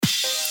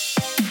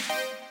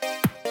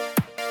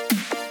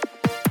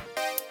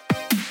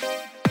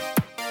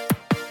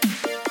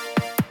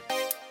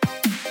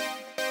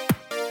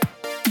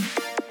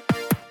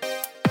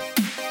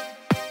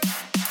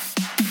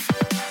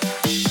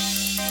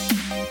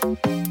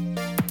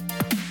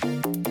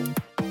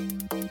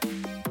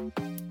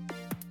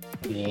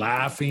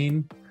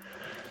laughing.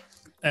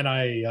 And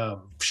I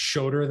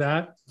showed her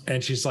that,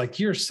 and she's like,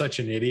 "You're such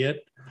an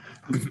idiot."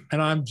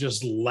 And I'm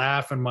just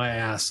laughing my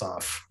ass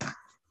off.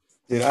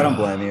 Dude, I don't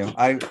blame you.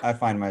 I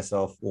find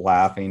myself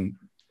laughing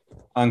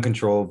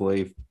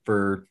uncontrollably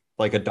for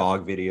like a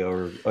dog video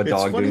or a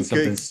dog doing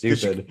something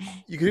stupid.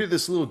 You can hear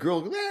this little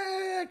girl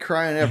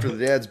crying after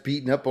the dad's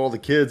beating up all the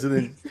kids, and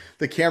then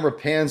the camera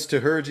pans to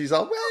her, and she's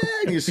all,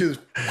 and you see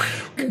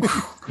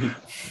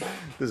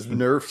this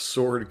Nerf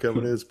sword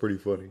coming in. It's pretty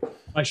funny.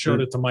 I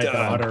showed it to my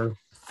daughter.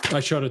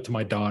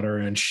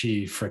 And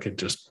she freaking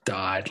just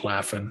died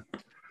laughing.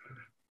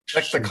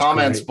 Check the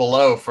comments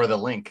below for the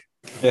link.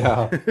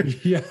 Yeah.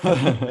 Yeah.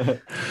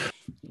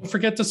 Don't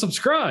forget to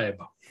subscribe.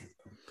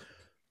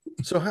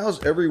 So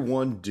how's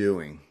everyone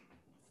doing?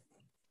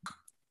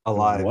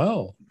 Alive.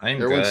 Well,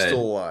 Everyone's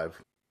still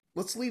alive.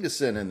 Let's lead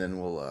us in, and then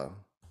we'll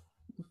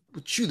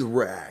chew the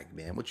rag,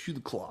 man. We'll chew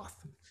the cloth.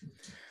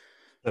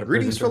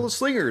 Greetings, fellow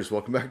slingers.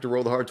 Welcome back to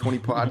Roll the Hard 20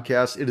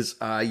 podcast. It is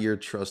I, your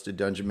trusted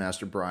Dungeon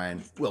Master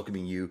Brian,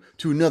 welcoming you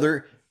to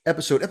another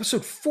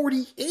episode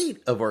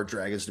 48 of our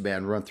Dragons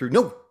Demand run through.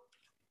 No,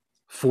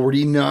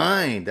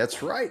 49.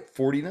 That's right,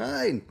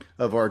 49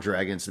 of our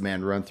Dragons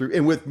Demand run through.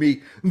 And with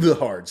me, the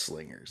Hard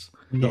Slingers.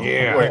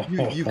 yeah.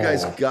 You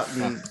guys got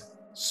me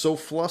so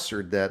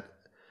flustered that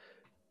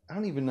I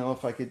don't even know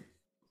if I could.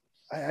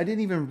 I didn't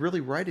even really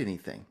write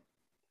anything.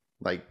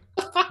 Like,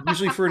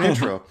 usually for an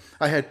intro,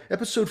 I had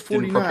episode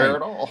 49. Didn't prepare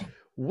at all.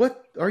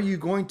 What are you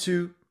going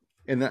to?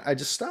 And then I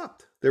just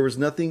stopped. There was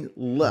nothing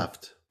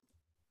left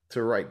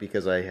to write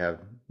because I have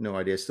no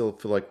idea. I still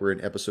feel like we're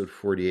in episode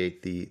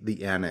 48,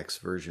 the annex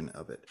version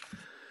of it.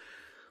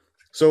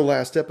 So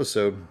last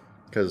episode,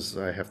 because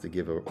I have to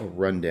give a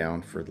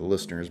rundown for the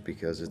listeners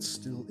because it's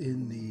still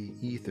in the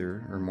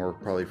ether, or more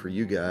probably for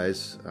you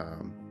guys.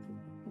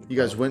 You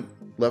guys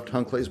left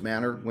Hunclay's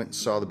Manor, went and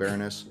saw the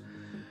Baroness,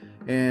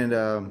 and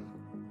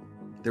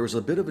there was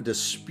a bit of a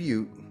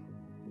dispute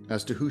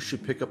as to who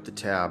should pick up the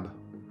tab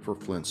for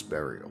Flint's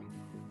burial.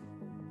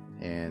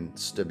 And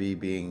Stubby,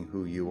 being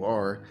who you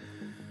are,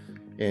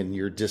 and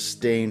your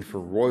disdain for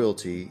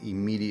royalty,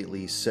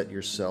 immediately set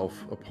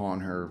yourself upon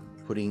her,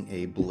 putting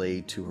a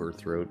blade to her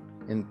throat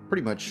and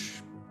pretty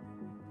much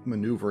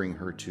maneuvering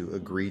her to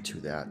agree to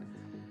that.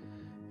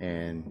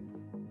 And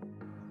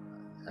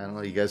I don't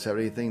know, you guys have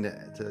anything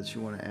that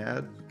you want to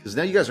add? Because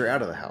now you guys are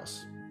out of the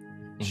house.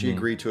 She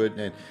agreed to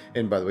it,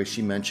 and by the way,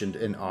 she mentioned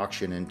an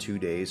auction in 2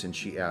 days, and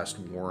she asked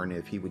Warren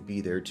if he would be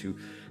there to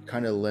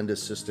kind of lend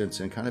assistance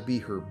and kind of be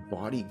her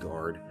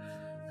bodyguard,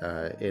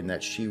 and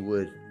that she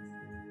would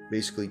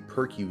basically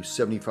perk you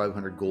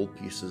 7,500 gold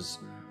pieces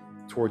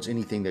towards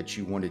anything that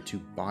you wanted to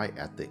buy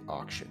at the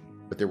auction.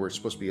 But there were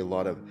supposed to be a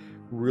lot of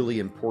really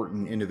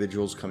important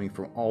individuals coming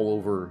from all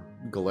over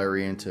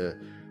Golarion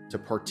to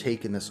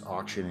partake in this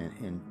auction,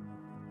 and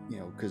you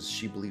know, because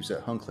she believes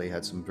that Hunclay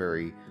had some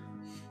very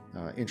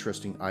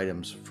interesting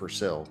items for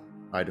sale,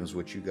 items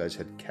which you guys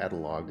had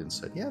cataloged and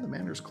said, yeah, the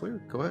manor's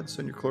clear. Go ahead,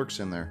 send your clerks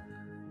in there.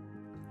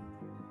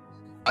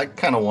 I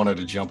kind of wanted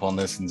to jump on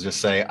this and just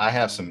say I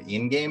have some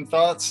in-game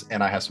thoughts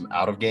and I have some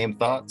out-of-game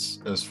thoughts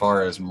as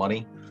far as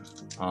money.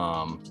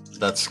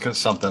 That's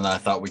something I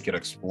thought we could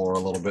explore a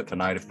little bit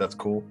tonight, if that's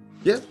cool.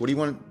 Yeah, what do you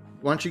want?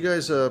 Why don't you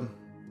guys? I'm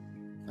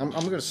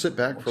going to sit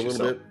back for a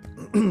little bit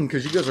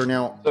because you guys are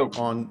now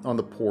on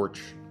the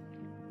porch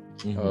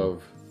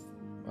of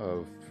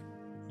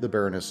the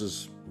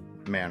Baroness's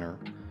manor.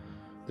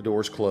 The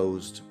door's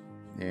closed,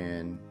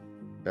 and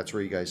that's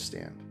where you guys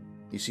stand.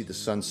 You see the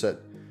Sunset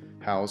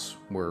House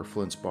where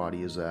Flint's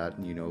body is at,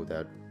 and you know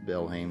that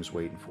Belhaim's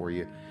waiting for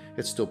you.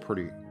 It's still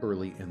pretty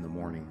early in the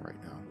morning right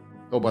now.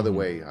 Oh, by the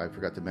way, I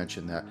forgot to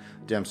mention that,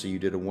 Dempsey, you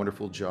did a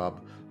wonderful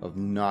job of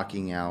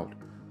knocking out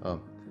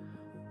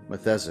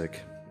Mathesic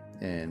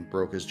and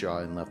broke his jaw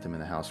and left him in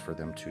the house for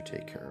them to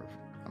take care of.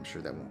 I'm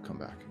sure that won't come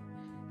back.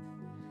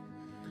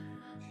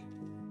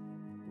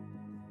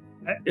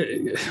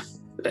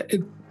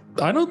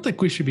 I don't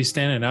think we should be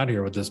standing out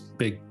here with this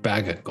big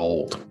bag of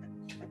gold.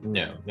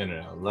 No.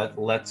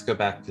 Let's go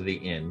back to the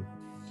inn.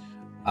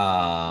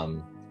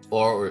 Or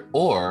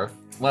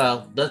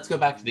let's go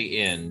back to the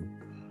inn.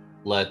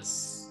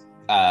 Let's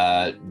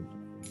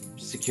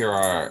secure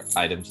our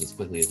items as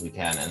quickly as we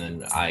can, and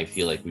then I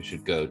feel like we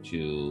should go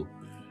to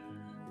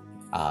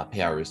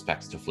pay our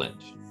respects to Flint.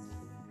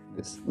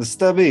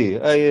 Stubby,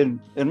 I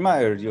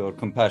admire your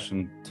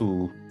compassion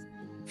to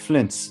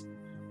Flint's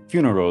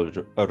funeral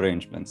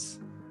arrangements.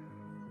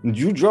 Did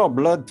you draw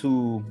blood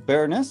to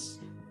Baroness?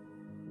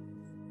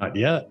 Not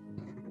yet.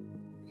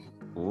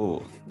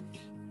 Oh.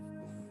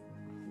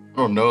 I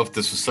don't know if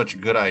this was such a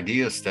good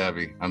idea,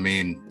 Stabby. I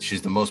mean,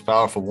 she's the most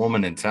powerful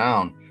woman in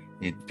town.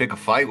 You pick a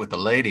fight with the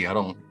lady. I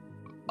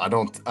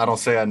don't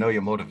say I know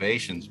your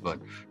motivations, but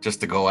just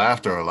to go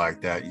after her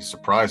like that, you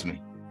surprise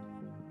me.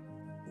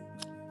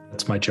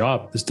 That's my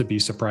job, is to be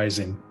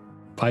surprising.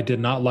 I did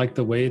not like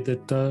the way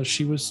that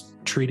she was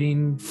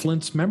treating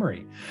Flint's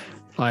memory.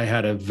 I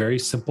had a very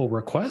simple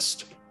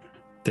request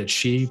that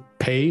she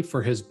pay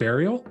for his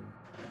burial,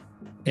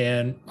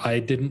 and I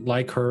didn't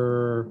like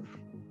her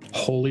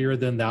holier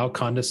than thou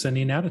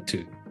condescending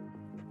attitude.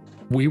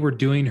 We were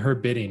doing her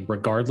bidding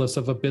regardless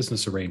of a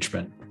business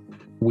arrangement.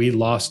 We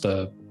lost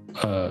a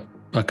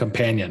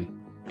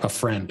companion, a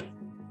friend.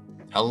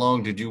 How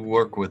long did you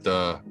work with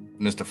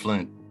Mr.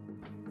 Flint?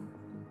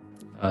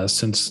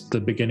 Since the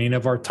beginning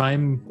of our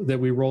time that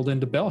we rolled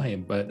into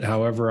Belhaim. But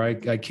however,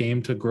 I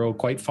came to grow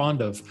quite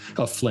fond of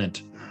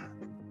Flint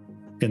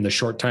in the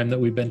short time that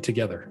we've been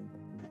together.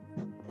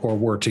 Or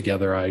were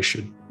together, I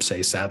should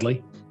say,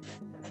 sadly.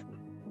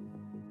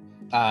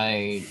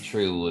 I,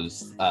 true,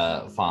 was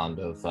fond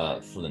of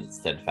Flint's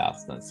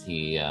steadfastness.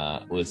 He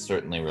was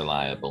certainly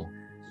reliable.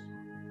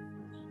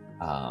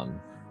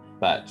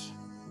 But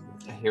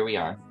here we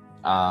are.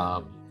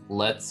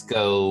 Let's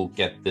go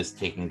get this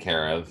taken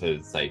care of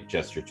as I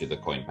gesture to the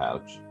coin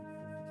pouch.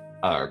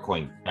 Or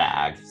coin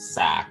bag,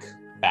 sack,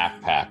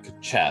 backpack,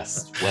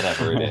 chest,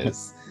 whatever it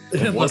is.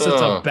 Unless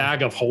it's a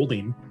bag of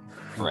holding.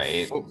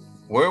 Right.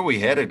 Where are we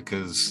headed?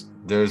 Because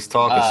there's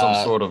talk of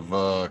some sort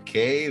of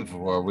cave,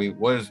 or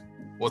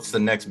what's the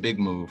next big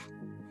move?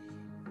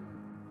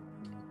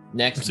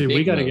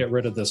 We got to get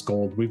rid of this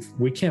gold.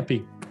 We can't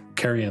be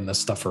carrying this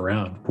stuff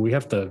around. We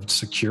have to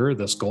secure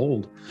this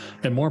gold,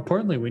 and more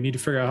importantly, we need to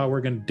figure out how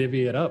we're going to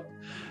divvy it up.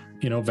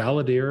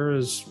 Valadier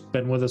has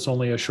been with us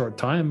only a short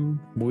time.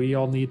 We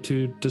all need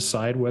to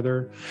decide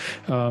whether,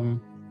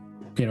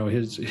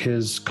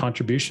 his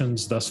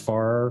contributions thus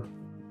far,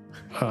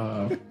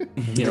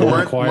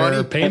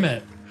 require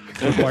payment.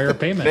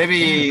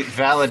 Maybe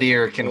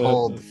Valadier can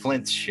hold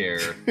Flint's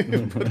share.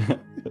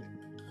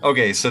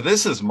 Okay, so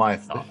this is my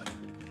thought.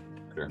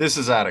 Sure. This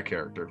is out of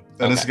character,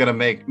 and this is gonna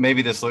makes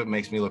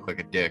me look like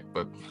a dick,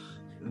 but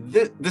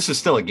this is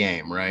still a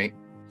game, right?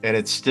 And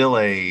it's still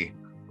a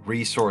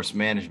resource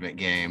management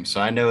game.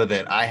 So I know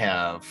that I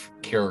have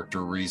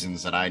character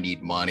reasons that I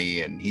need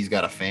money, and he's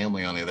got a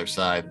family on the other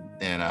side,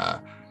 and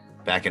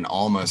back in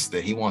Almas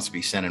that he wants to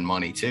be sending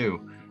money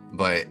to.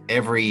 But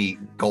every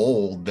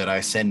gold that I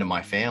send to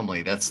my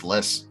family, that's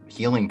less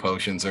healing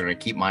potions that are going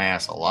to keep my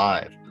ass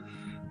alive.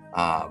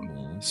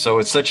 So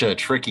it's such a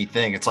tricky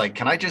thing. It's like,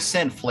 can I just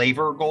send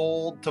flavor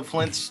gold to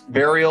Flint's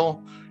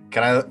burial?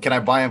 Can I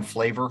buy him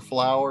flavor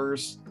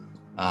flowers?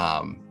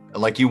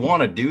 Like, you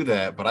want to do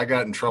that, but I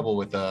got in trouble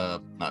with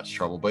not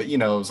trouble, but it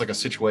was like a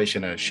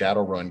situation in a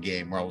Shadowrun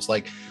game where I was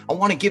like, I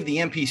want to give the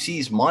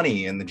NPCs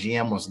money, and the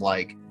GM was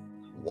like,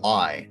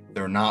 why?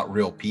 They're not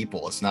real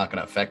people. It's not going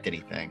to affect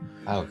anything.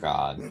 Oh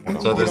God.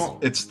 So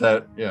it's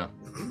that, yeah.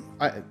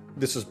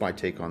 This is my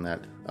take on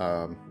that.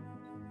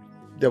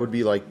 That would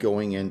be like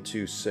going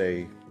into,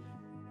 say,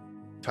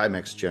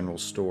 Timex General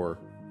Store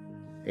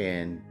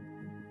and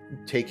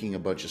taking a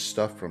bunch of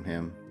stuff from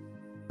him,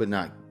 but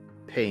not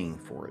paying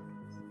for it.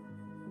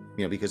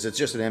 Because it's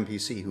just an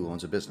NPC who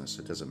owns a business.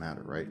 It doesn't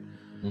matter, right?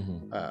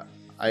 Mm-hmm.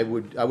 I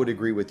would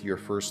agree with your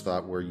first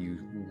thought, where you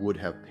would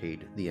have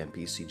paid the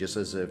NPC, just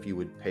as if you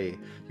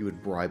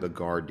would bribe a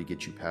guard to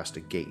get you past a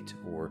gate,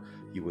 or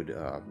you would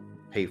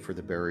pay for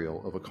the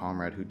burial of a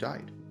comrade who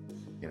died,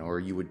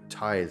 or you would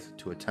tithe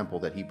to a temple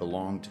that he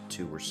belonged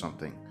to, or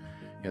something.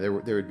 There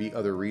would be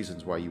other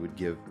reasons why you would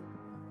give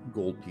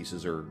gold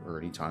pieces or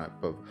any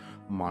type of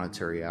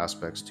monetary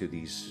aspects to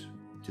these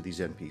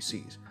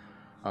NPCs.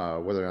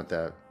 Whether or not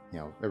that,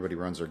 everybody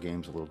runs their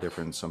games a little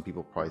different. Some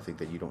people probably think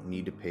that you don't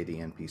need to pay the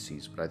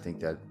NPCs, but I think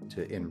that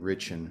to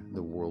enrich in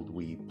the world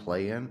we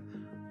play in,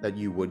 that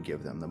you would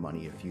give them the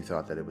money if you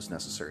thought that it was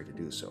necessary to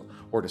do so,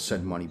 or to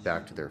send money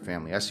back to their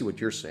family. I see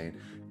what you're saying,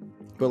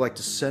 but like,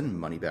 to send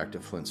money back to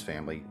Flint's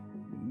family,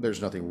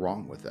 there's nothing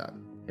wrong with that,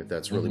 if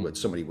that's really what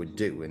somebody would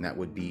do, and that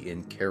would be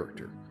in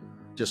character.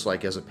 Just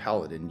like as a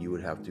paladin, you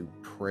would have to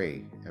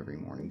pray every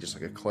morning, just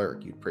like a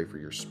cleric, you'd pray for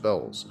your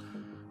spells.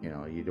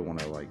 You don't want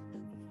to like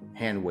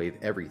hand wave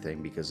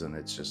everything, because then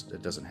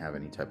it doesn't have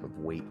any type of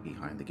weight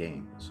behind the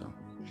game. So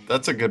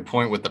that's a good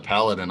point with the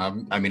paladin.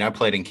 I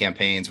played in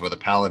campaigns where the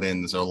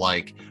paladins are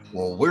like,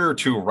 well, we're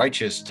too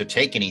righteous to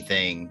take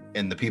anything,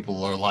 and the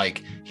people are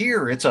like,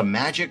 here, it's a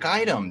magic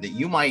item that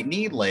you might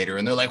need later,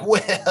 and they're like,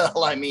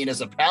 well,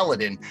 as a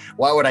paladin,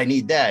 why would I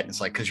need that? And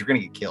it's like, because you're gonna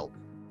get killed.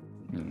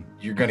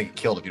 You're gonna get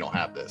killed if you don't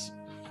have this.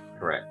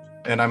 Correct.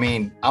 And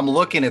I'm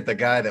looking at the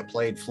guy that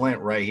played Flint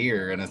right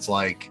here, and it's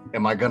like,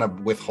 am I going to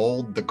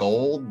withhold the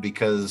gold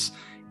because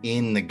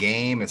in the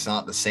game it's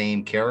not the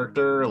same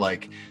character?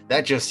 Like,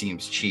 that just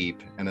seems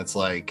cheap. And it's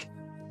like,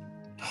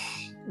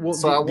 well,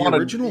 so the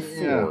original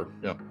four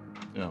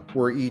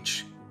were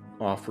each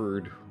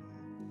offered,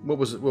 what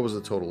was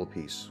the total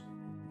apiece?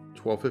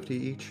 $12.50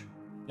 each?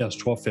 Yes,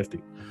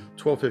 $12.50.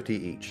 $12.50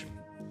 each.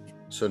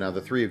 So now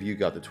the three of you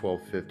got the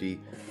 $12.50,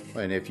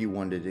 and if you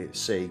wanted to,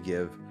 say,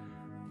 give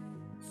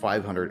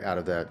 500 out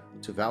of that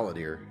to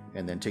Valadier,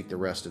 and then take the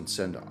rest and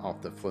send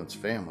off the Flint's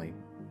family,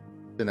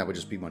 then that would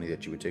just be money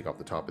that you would take off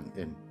the top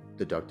and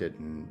deduct it,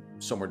 and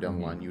somewhere down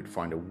the line you would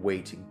find a way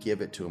to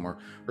give it to him, or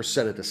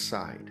set it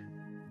aside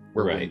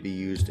where it would be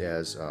used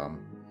as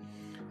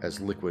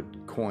liquid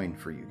coin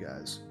for you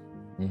guys.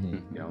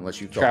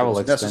 Unless you felt it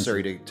was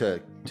necessary to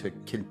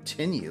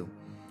continue.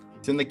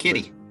 It's in the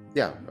kitty. But,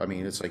 yeah,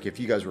 it's like, if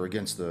you guys were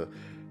against the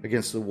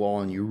against the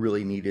wall and you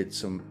really needed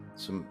some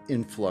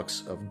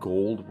influx of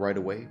gold right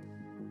away,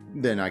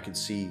 then I could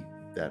see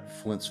that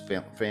Flint's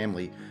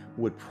family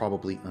would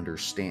probably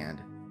understand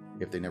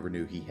if they never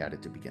knew he had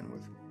it to begin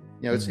with.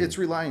 You know, it's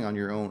relying on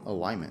your own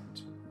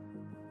alignment.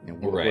 You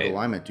know, what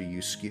alignment do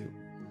you skew?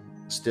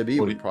 Stibby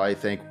would probably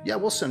think, yeah,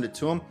 we'll send it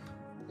to him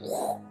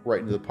right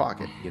into the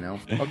pocket, you know.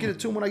 I'll get it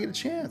to him when I get a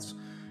chance,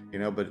 you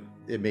know, but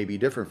it may be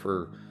different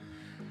for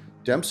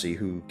Dempsey,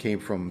 who came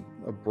from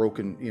a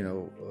broken, you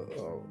know,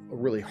 a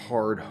really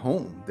hard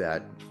home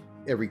that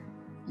every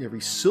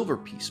silver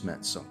piece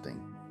meant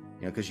something,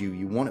 you know, because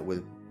you won it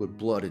with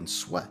blood and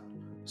sweat.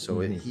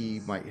 So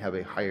he might have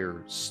a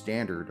higher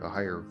standard, a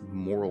higher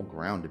moral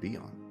ground to be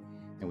on.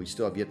 And we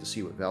still have yet to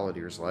see what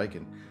Valadir's like.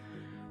 And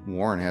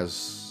Warren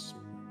has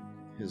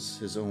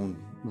his own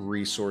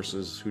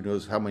resources. Who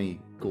knows how many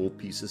gold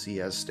pieces he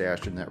has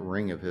stashed in that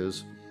ring of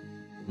his.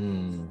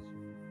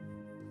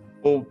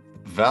 Well,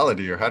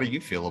 Valadir, how do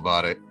you feel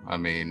about it? I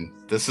mean,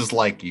 this is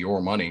like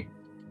your money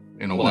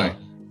in a way.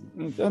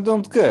 I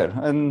don't care,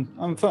 and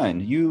I'm fine.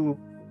 You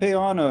pay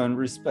honor and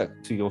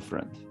respect to your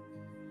friend.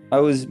 I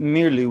was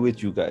merely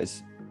with you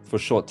guys for a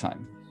short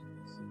time.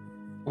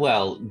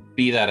 Well,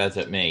 be that as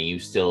it may, you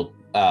still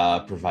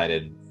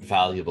provided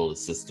valuable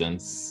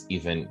assistance,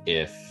 even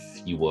if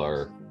you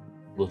were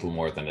little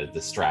more than a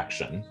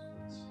distraction.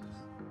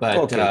 But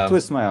okay,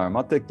 twist my arm.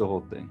 I'll take the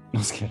whole thing. No,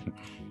 just kidding.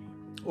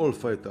 All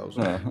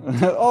 5,000.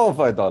 All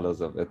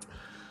 $5 of it.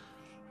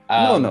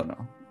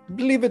 No.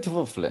 Leave it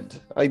for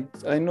Flint.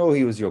 I know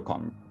he was your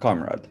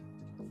comrade.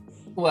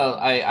 Well,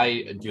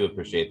 I do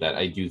appreciate that.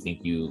 I do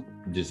think you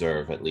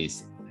deserve at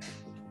least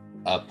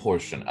a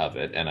portion of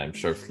it, and I'm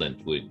sure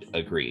Flint would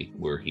agree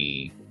were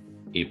he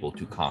able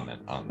to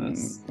comment on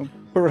this.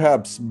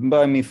 Perhaps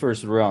buy me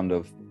first round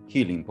of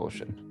healing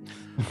potion.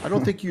 I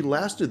don't think you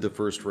lasted the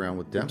first round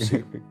with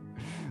Dempsey.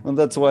 Well,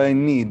 that's why I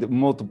need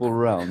multiple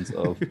rounds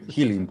of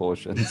healing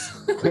potions.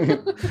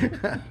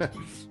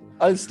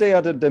 I'll stay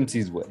out of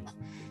Dempsey's way.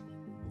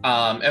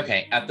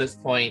 Okay, at this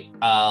point,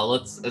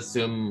 let's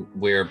assume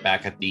we're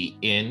back at the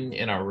inn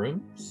in our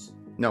rooms.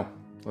 No,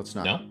 let's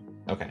not. No?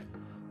 Okay.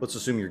 Let's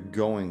assume you're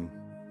going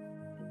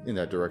in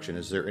that direction.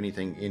 Is there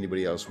anything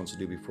anybody else wants to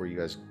do before you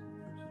guys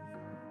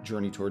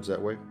journey towards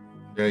that way?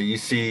 Yeah, you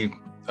see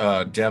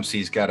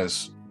Dempsey's got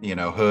his,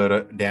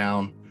 hood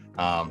down,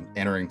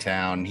 entering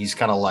town. He's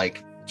kind of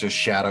like just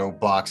shadow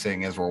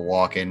boxing as we're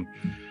walking.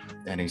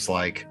 And he's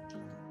like,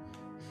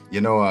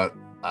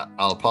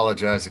 I'll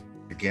apologize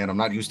again. I'm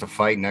not used to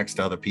fighting next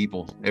to other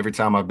people. Every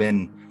time I've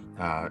been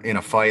in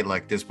a fight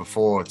like this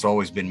before, it's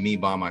always been me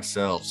by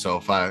myself. So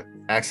if I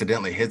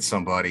accidentally hit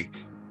somebody,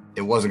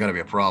 it wasn't going to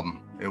be a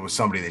problem. It was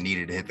somebody that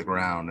needed to hit the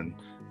ground. And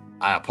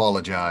I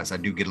apologize. I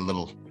do get a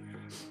little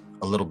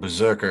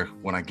berserker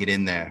when I get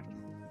in there.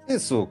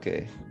 It's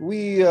okay.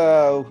 We,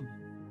 how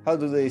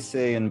do they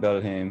say in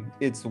Belheim?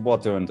 It's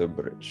water under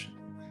bridge.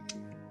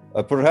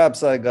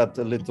 Perhaps I got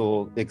a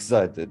little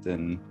excited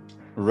and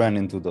ran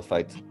into the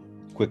fight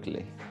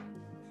quickly.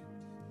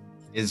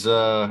 Is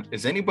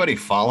anybody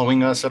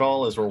following us at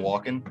all as we're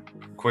walking?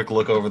 Quick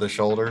look over the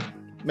shoulder.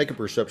 Make a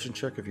perception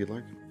check if you'd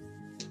like.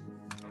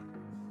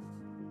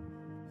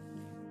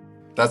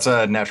 That's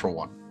a natural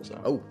one.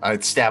 So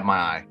I'd stab my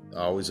eye.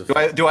 Always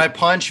a do I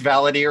punch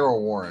Valadir or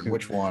Warren?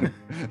 Which one?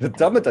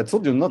 Damn it, I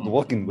told you not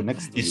walking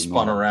next to you. He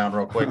spun around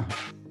real quick.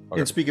 Okay.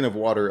 And speaking of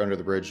water under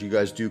the bridge, you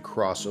guys do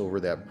cross over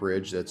that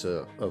bridge that's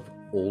of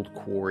Old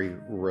Quarry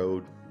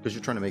Road because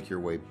you're trying to make your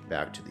way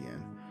back to the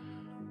inn.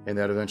 And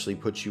that eventually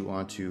puts you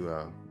onto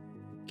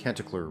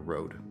Canticler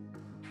Road.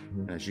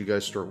 Mm-hmm. And as you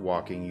guys start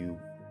walking, you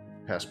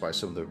pass by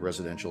some of the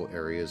residential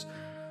areas,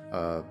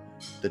 the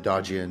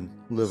Dodgian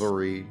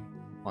livery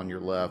on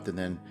your left, and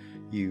then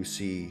you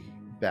see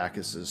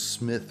Bacchus's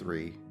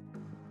smithy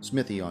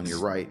on your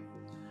right.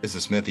 Is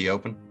the smithy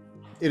open?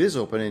 It is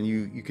open, and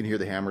you can hear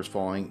the hammers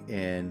falling.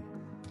 And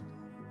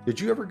did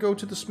you ever go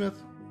to the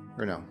smith,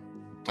 or no?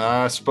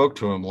 I spoke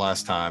to him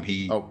last time.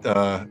 He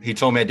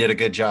told me I did a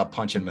good job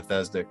punching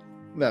Methesdic.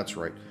 That's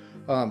right.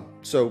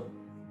 So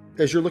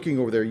as you're looking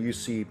over there, you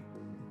see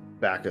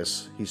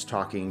Bacchus. He's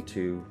talking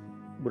to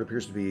what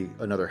appears to be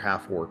another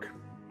half-orc.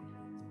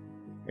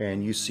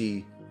 And you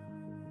see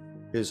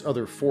his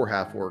other 4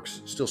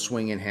 half-orcs still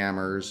swinging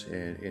hammers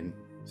and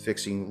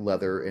fixing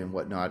leather and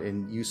whatnot.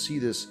 And you see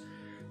this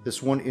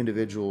one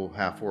individual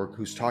half-orc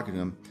who's talking to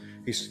him.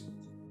 He's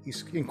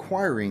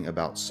inquiring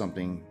about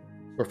something,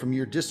 but from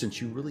your distance,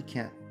 you really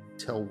can't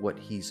tell what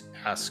he's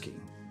asking,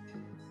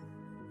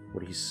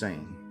 what he's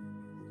saying.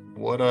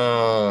 What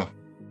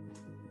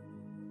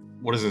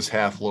does this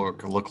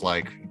half-orc look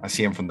like? I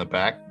see him from the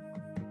back.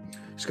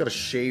 He's got a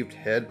shaved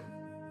head,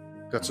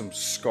 got some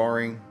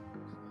scarring.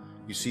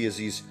 You see as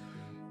he's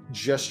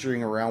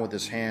gesturing around with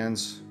his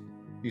hands,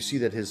 you see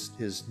that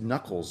his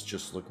knuckles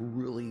just look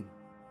really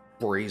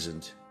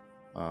brazened.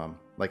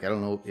 Like, I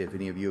don't know if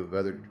any of you have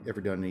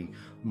ever done any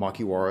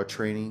Makiwara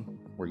training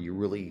where you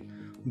really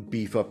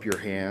beef up your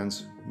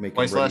hands, make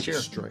them ready to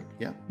strike.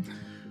 Yeah.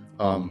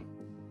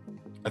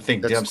 I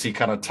think Dempsey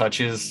kind of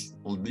touches.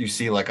 You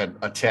see like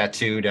a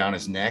tattoo down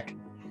his neck.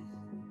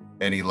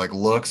 And he like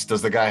looks.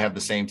 Does the guy have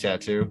the same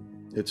tattoo?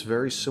 It's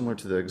very similar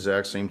to the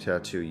exact same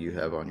tattoo you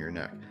have on your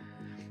neck.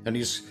 And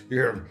he's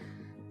here.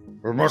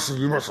 You must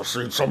have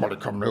seen somebody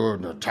come new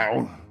in the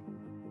town.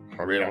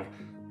 I mean,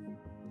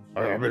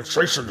 I've been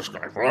chasing this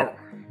guy forever.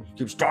 He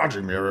keeps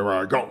dodging me everywhere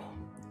I go.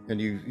 And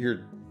you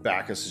hear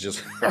Bacchus is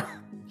just,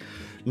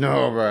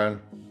 no,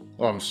 man.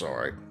 I'm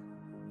sorry.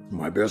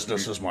 My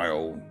business is my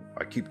own.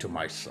 I keep to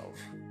myself.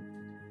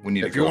 We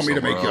need If you want me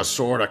to make you a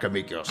sword, I can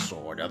make you a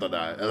sword. Other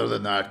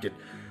than that,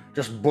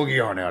 just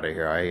boogie on out of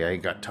here. I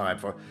ain't got time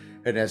for.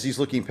 And as he's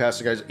looking past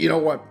the guys, you know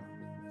what?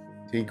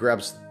 He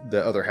grabs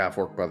the other half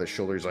orc by the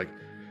shoulder. He's like,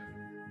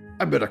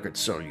 I bet I could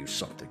sell you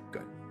something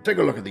good. Take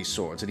a look at these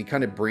swords. And he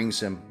kind of brings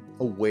him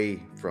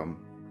away from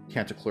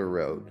Canticleer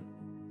Road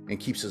and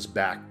keeps his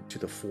back to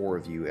the four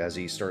of you as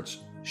he starts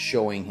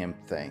showing him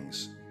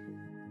things.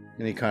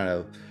 And he kind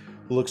of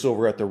looks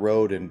over at the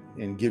road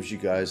and gives you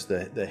guys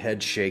the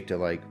head shake to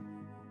like,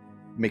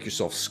 make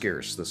yourself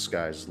scarce. This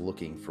guy's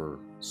looking for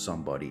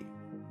somebody.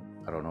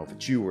 I don't know if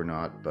it's you or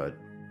not, but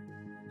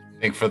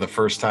I think for the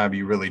first time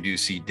you really do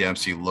see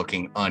Dempsey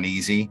looking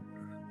uneasy,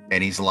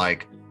 and he's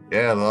like,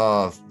 yeah,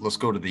 let's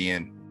go to the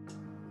inn.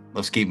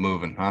 Let's keep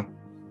moving, huh?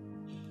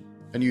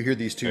 And you hear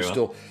these two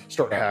still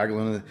start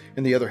haggling,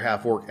 and the other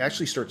half orc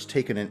actually starts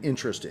taking an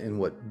interest in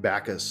what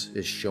Bacchus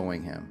is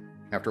showing him.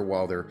 After a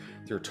while, their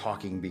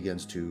talking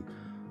begins to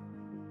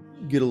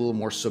get a little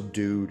more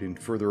subdued and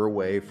further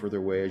away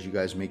as you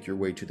guys make your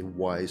way to the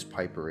Wise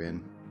Piper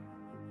Inn.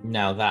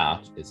 Now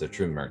that is a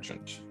true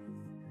merchant.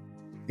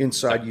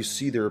 Inside, you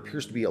see there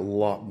appears to be a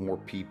lot more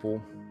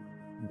people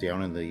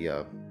down in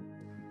the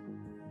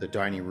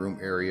dining room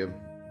area.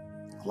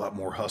 A lot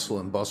more hustle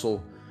and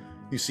bustle.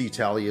 You see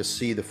Talia,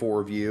 see the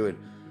four of you, and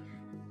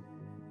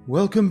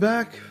welcome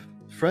back,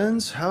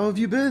 friends. How have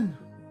you been?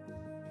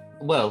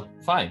 Well,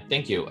 fine,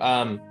 thank you.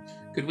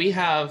 Could we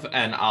have,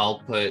 and I'll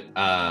put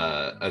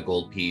a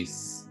gold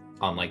piece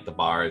on like the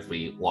bar as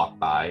we walk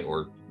by,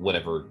 or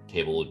whatever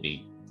table would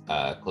be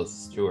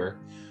closest to her.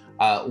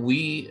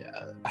 We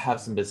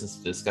have some business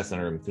to discuss in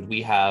our room. Could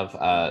we have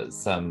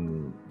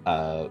some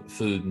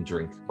food and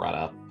drink brought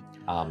up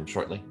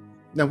shortly?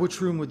 Now,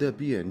 which room would that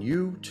be in?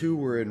 You two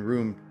were in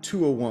room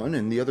 201,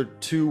 and the other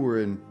two were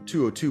in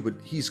 202, but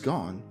he's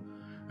gone.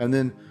 And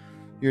then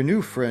your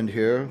new friend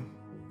here,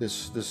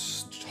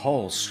 this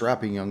tall,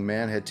 strapping young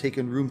man, had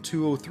taken room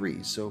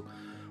 203. So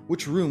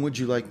which room would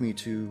you like me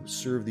to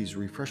serve these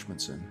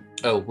refreshments in?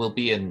 Oh, we'll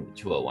be in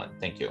 201.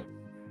 Thank you.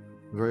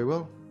 Very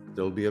well.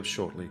 They'll be up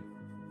shortly.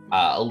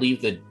 I'll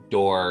leave the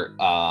door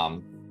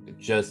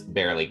just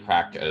barely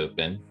cracked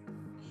open.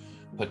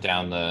 Put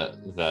down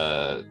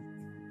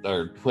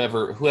or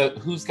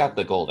who's got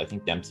the gold? I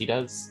think Dempsey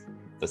does.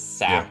 The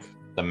sack,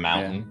 the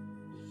mountain.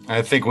 Yeah.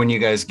 I think when you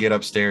guys get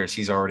upstairs,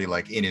 he's already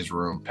like in his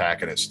room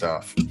packing his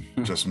stuff,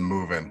 just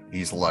moving.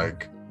 He's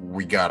like,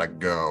 "We gotta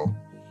go."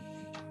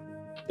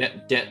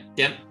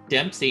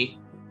 Dempsey.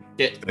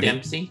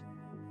 Dempsey.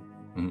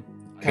 I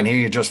can hear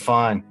you just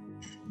fine.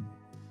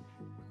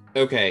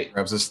 Okay.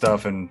 Grabs his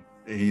stuff and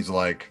he's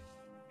like,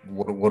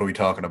 "What are we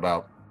talking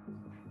about?"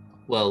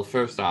 Well,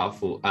 first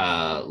off,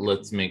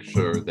 let's make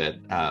sure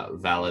that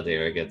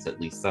Valadar gets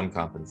at least some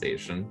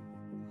compensation.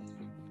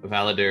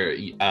 Valadar,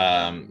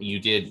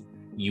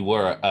 you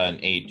were an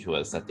aid to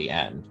us at the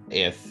end.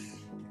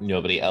 If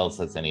nobody else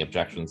has any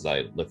objections,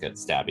 I look at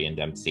Stabby and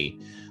Dempsey.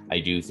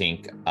 I do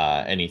think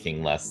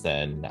anything less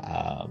than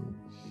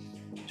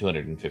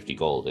 250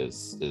 gold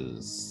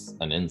is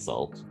an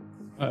insult.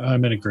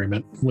 I'm in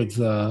agreement with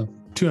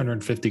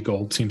 250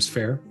 gold. Seems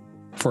fair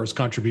for his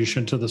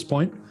contribution to this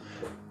point.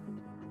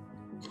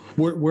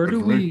 Where do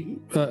we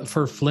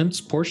for Flint's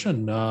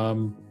portion?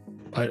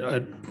 I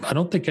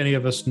don't think any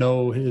of us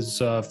know his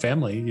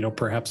family.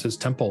 Perhaps his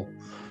temple.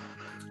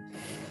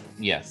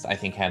 Yes, I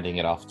think handing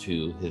it off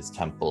to his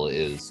temple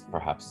is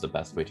perhaps the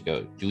best way to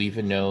go. Do you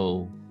even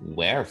know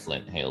where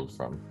Flint hailed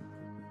from?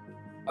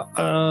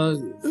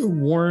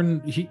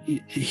 Warren,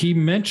 he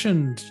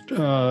mentioned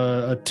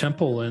a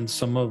temple in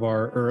some of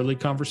our early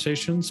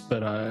conversations,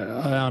 but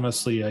I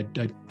honestly I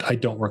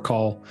don't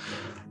recall.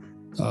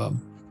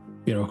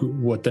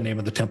 What the name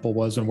of the temple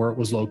was and where it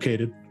was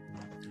located.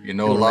 A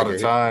lot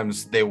of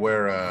times they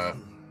wear,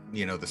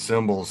 the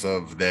symbols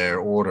of their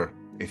order.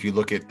 If you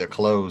look at their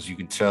clothes, you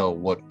can tell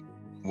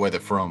where they're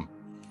from.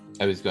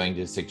 I was going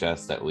to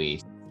suggest that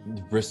we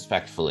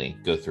respectfully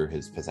go through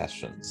his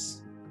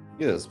possessions.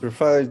 Yes,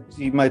 provided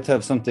he might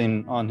have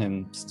something on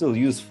him still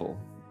useful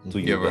to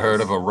you. You ever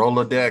heard of a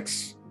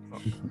Rolodex?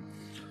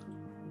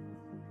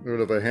 Heard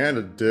of a hand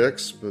of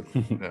dicks, but...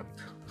 Yeah.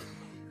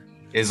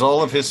 Is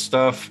all of his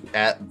stuff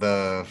at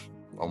the,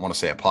 I want to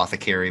say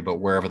apothecary, but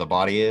wherever the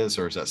body is,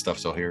 or is that stuff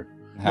still here?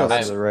 House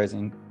of the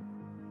Rising.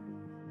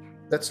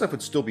 That stuff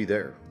would still be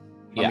there.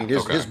 Yeah. I mean,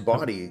 his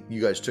body, you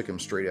guys took him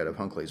straight out of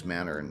Hunclay's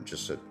Manor and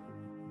just said,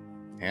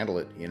 handle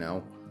it,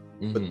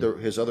 Mm-hmm. But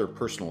his other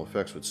personal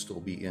effects would still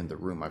be in the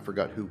room. I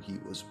forgot who he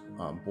was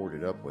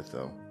boarded up with,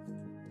 though.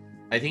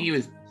 I think he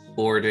was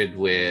boarded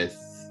with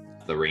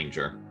the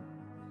ranger.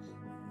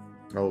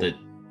 Oh,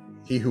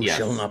 he who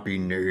shall not be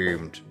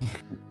named.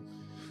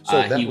 So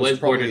that he was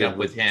probably boarded up a-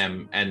 with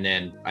him, and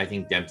then I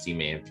think Dempsey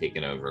may have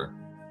taken over.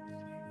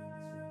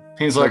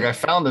 He's like, I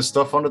found this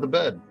stuff under the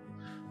bed.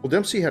 Well,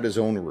 Dempsey had his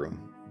own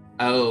room.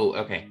 Oh,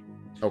 okay.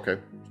 Okay.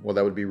 Well,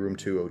 that would be room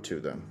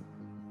 202 then.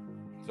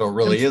 So it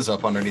really is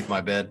up underneath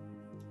my bed.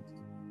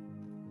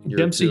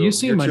 Dempsey, you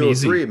seem you're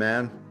uneasy. 203,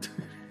 man.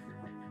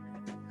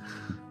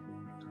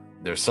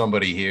 There's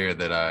somebody here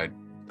that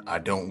I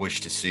don't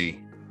wish to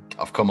see.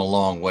 I've come a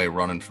long way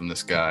running from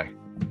this guy.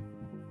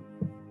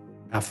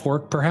 Half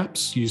orc,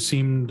 perhaps? You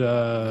seemed,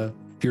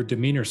 your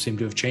demeanor seemed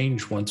to have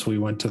changed once we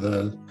went to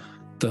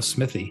the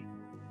smithy.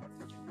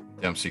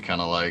 Dempsey kind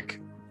of like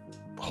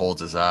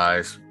holds his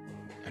eyes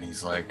and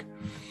he's like,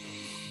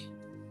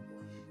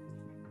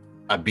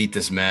 I beat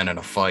this man in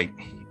a fight.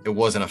 It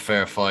wasn't a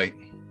fair fight.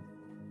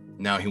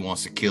 Now he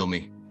wants to kill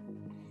me.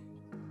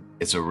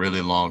 It's a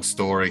really long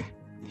story.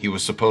 He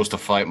was supposed to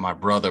fight my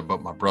brother,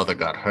 but my brother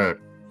got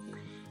hurt.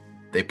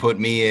 They put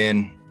me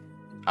in.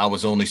 I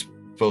was only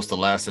supposed to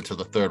last until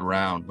the 3rd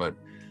round, but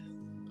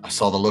I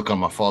saw the look on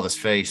my father's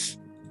face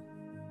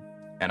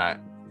and I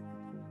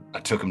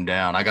took him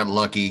down. I got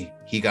lucky.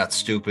 He got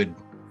stupid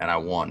and I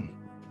won.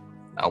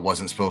 I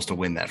wasn't supposed to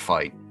win that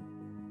fight.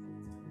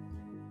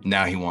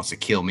 Now he wants to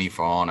kill me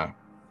for honor.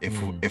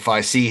 If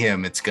I see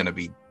him, it's going to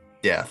be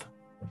death.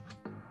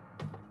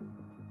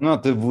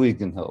 Not if we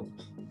can help.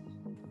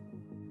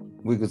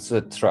 We could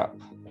set trap.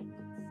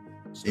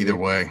 Either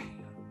way,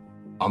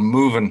 I'm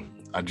moving.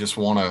 I just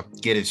want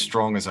to get as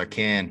strong as I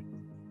can.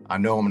 I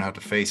know I'm going to have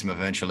to face him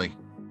eventually.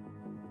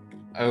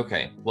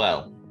 Okay,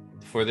 well,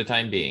 for the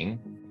time being,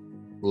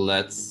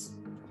 let's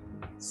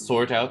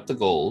sort out the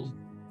gold.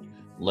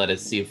 Let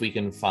us see if we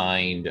can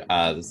find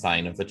the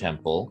sign of the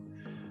temple.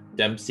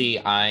 Dempsey,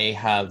 I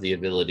have the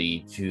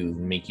ability to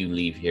make you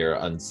leave here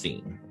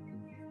unseen.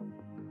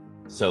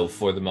 So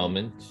for the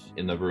moment,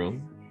 in the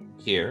room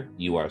here,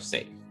 you are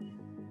safe.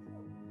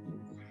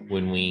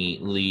 When we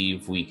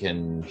leave, we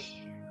can,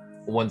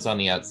 once on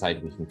the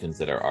outside, we can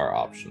consider our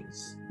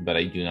options. But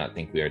I do not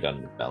think we are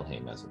done with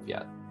Belhaim as of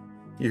yet.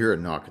 You hear a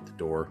knock at the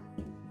door.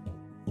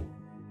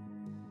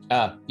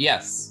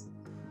 Yes.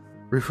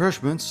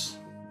 Refreshments.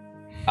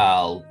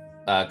 I'll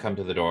come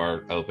to the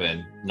door,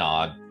 open,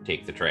 nod,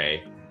 take the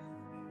tray.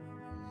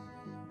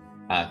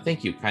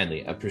 Thank you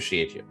kindly.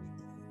 Appreciate you.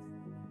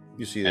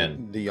 You see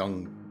the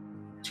young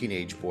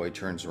teenage boy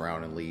turns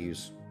around and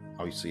leaves.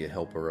 Obviously a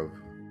helper of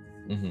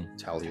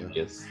Talia.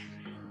 Yes.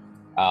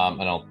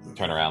 And I'll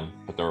turn around,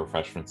 put the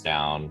refreshments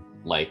down,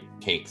 like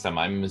take some.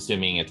 I'm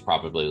assuming it's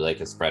probably like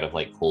a spread of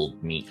like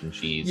cold meat and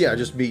cheese. Yeah,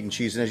 just meat and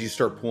cheese. And as you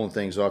start pulling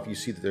things off, you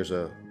see that there's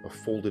a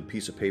folded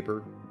piece of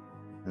paper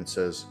and it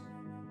says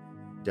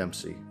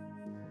Dempsey.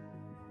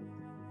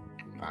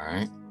 All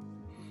right.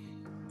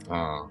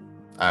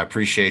 I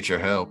appreciate your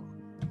help.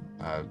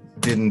 I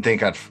didn't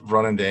think I'd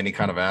run into any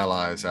kind of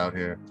allies out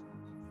here.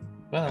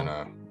 Well,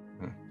 And,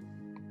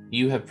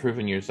 you have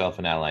proven yourself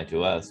an ally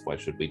to us. Why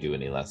should we do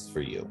any less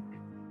for you?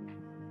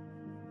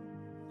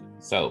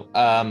 So,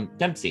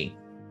 Dempsey,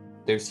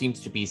 there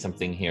seems to be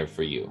something here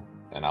for you.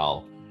 And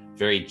I'll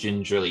very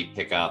gingerly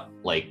pick up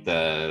like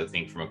the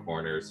thing from a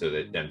corner so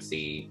that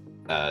Dempsey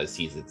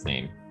sees its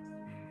name.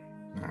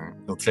 all right.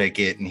 He'll take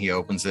it and he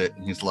opens it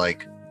and he's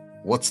like,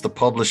 what's the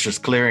Publishers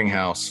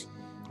Clearinghouse?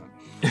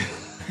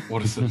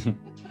 What is it?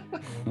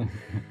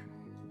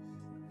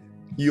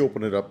 You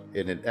open it up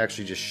and it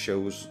actually just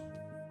shows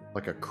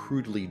like a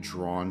crudely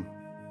drawn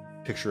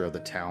picture of the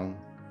town.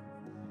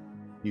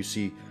 You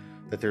see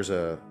that there's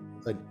an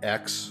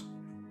X,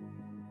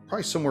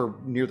 probably somewhere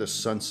near the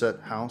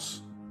Sunset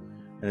House,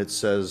 and it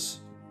says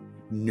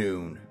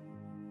noon.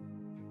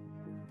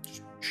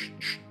 Just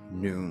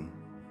noon.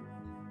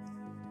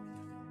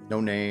 No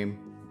name,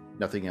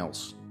 nothing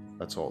else.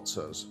 That's all it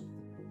says.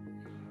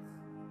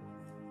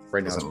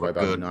 Right now it's Doesn't probably look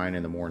about good. 9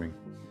 in the morning.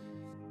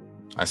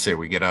 I say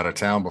we get out of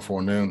town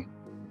before noon.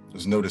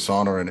 There's no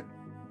dishonor in it.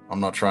 I'm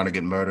not trying to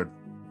get murdered.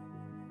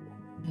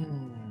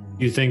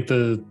 You think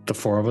the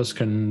 4 of us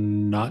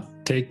can not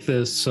take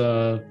this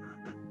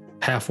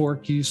half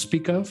orc you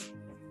speak of?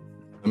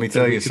 Let me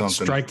tell We you could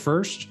something. Strike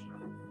first?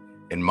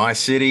 In my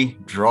city,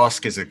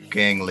 Drosk is a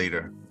gang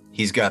leader.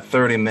 He's got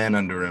 30 men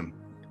under him.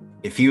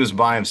 If he was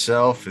by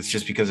himself, it's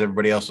just because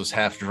everybody else was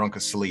half drunk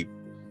asleep.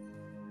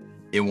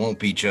 It won't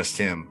be just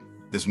him.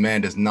 This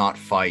man does not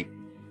fight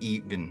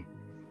even.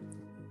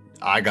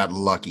 I got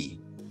lucky.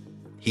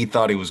 He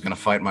thought he was going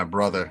to fight my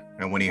brother,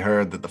 and when he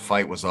heard that the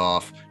fight was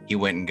off, he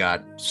went and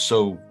got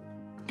so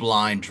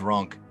blind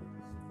drunk,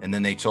 and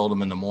then they told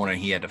him in the morning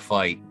he had to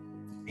fight.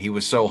 He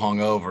was so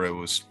hungover,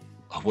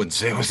 I wouldn't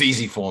say it was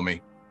easy for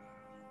me.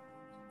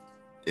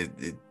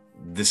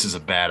 This is a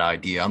bad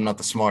idea. I'm not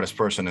the smartest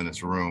person in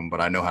this room,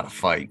 but I know how to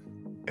fight,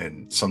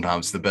 and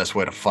sometimes the best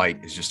way to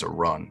fight is just to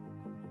run.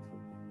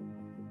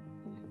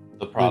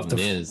 The problem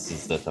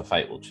is that the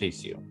fight will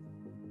chase you.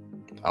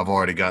 I've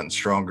already gotten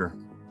stronger.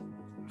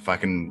 If I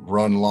can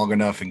run long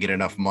enough and get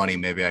enough money,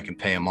 maybe I can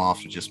pay him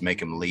off and just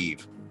make him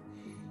leave.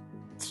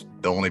 It's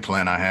the only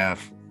plan I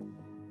have.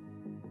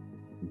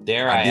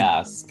 Dare I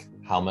ask,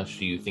 how much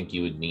do you think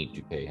you would need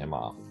to pay him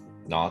off?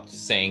 Not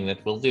saying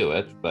that we'll do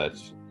it, but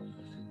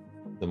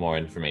the more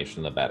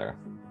information, the better.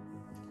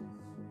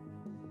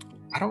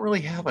 I don't really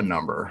have a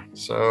number,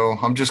 so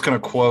I'm just going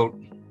to quote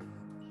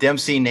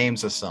Dempsey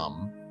names a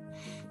sum.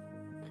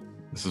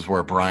 This is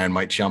where Brian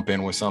might jump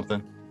in with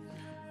something.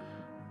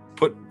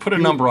 Put a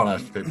number on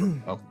that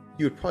paper. Oh.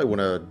 You would probably want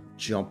to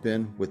jump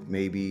in with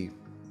maybe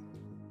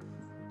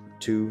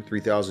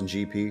 2,000-3,000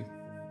 GP.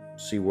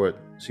 See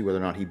whether or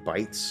not he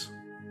bites.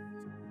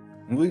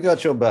 We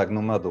got your back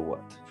no matter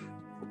what.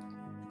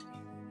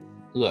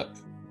 Look,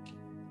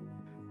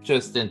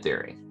 just in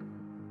theory,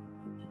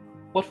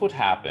 what would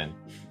happen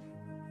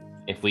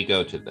if we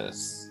go to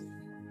this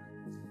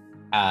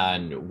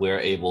and we're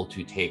able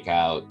to take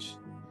out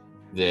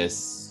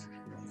this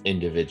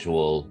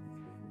individual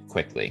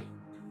quickly?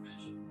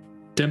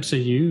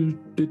 Dempsey,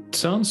 it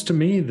sounds to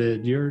me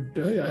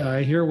that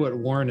I hear what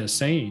Warren is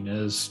saying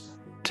is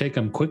take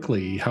him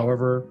quickly.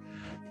 However,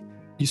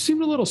 you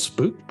seem a little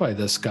spooked by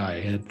this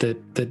guy,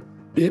 that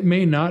it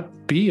may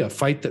not be a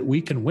fight that we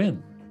can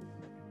win.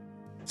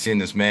 Seeing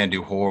this man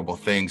do horrible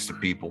things to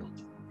people.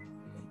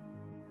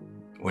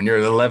 When you're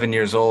 11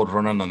 years old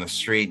running on the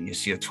street and you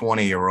see a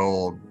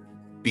 20-year-old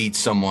beat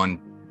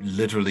someone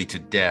literally to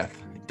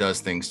death, it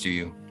does things to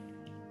you.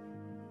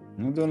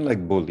 I don't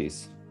like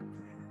bullies.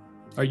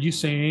 Are you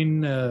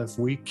saying if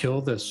we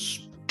kill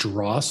this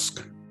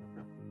Drosk,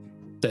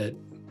 that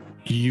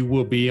you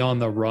will be on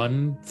the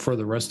run for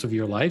the rest of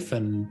your life,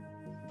 and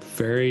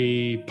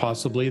very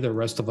possibly the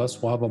rest of us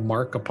will have a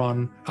mark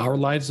upon our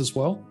lives as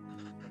well?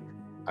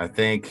 I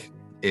think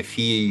if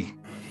he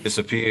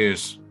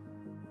disappears,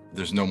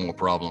 there's no more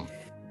problem.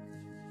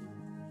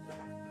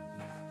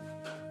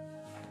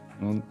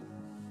 Well,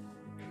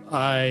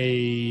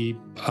 I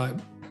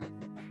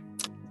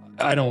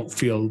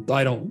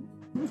don't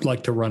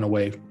like to run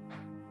away.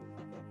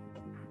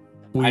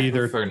 I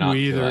prefer not to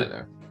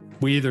either.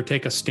 We either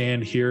take a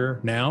stand here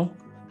now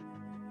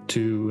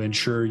to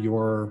ensure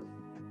your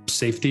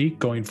safety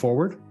going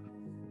forward.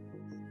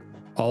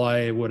 All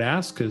I would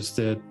ask is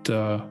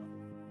that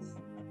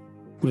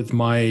with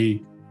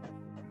my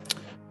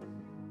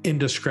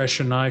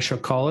indiscretion, I shall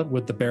call it,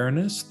 with the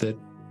Baroness, that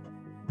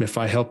if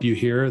I help you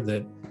here,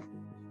 that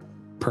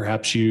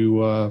perhaps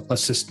you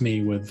assist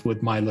me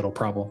with my little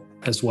problem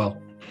as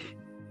well.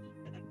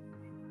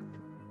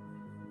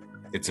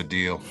 It's a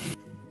deal.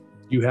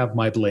 You have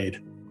my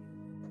blade.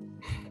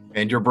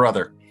 And your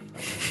brother.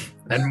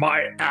 And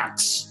my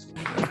axe.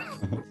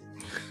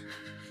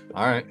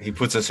 All right. He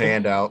puts his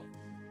hand out.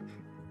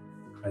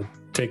 I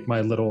take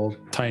my little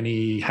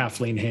tiny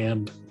halfling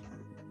hand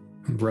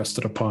and rest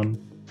it on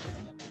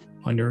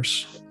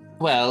yours.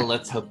 Well,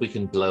 let's hope we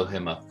can blow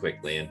him up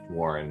quickly, and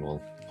Warren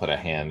will put a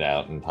hand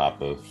out on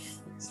top of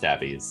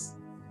Stabby's.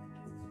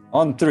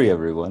 On 3,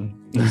 everyone.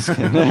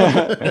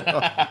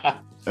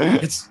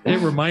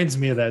 It reminds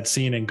me of that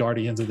scene in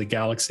Guardians of the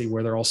Galaxy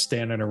where they're all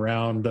standing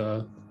around,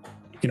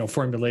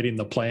 formulating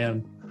the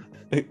plan,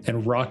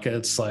 and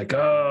Rocket's like,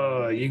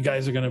 "Oh, you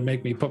guys are gonna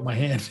make me put my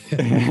hand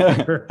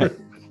in."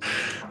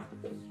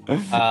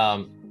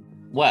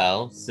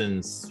 Well,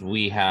 since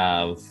we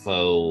have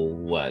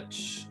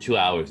 2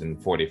 hours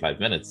and 45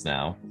 minutes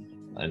now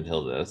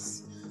until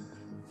this,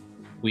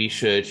 we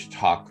should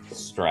talk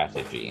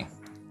strategy.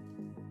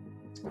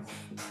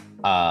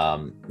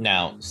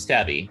 Now,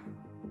 Stabby,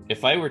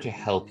 if I were to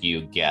help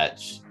you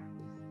get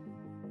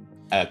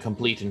a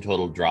complete and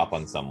total drop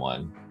on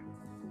someone,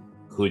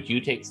 could you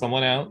take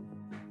someone out?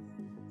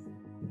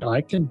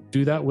 I can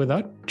do that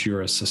without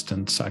your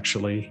assistance,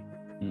 actually.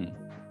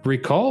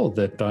 Recall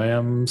that I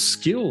am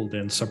skilled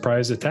in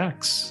surprise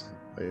attacks.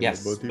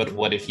 Yes, but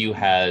what if you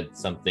had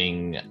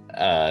something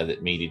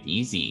that made it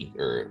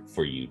easier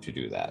for you to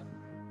do that?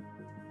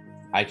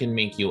 I can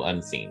make you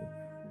unseen.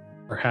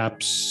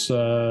 Perhaps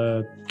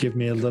give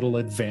me a little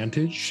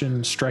advantage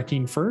in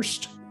striking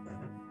first?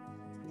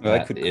 I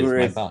could is my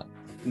create thought.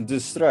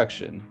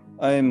 distraction.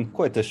 I am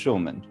quite a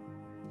showman.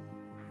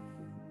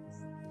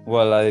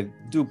 While I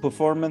do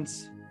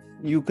performance,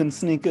 you can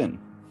sneak in.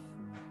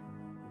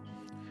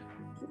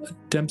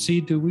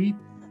 Dempsey,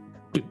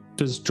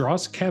 does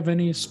Drosk have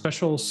any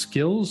special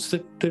skills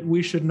that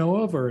we should know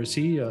of, or is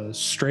he a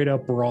straight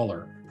up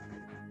brawler?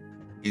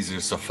 He's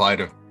just a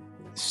fighter.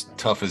 He's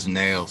tough as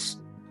nails.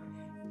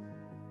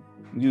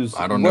 Use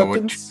I don't know what.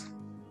 weapons?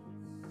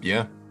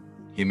 Yeah.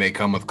 He may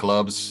come with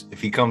clubs.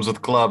 If he comes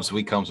with clubs,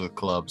 we comes with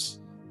clubs.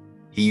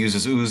 He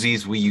uses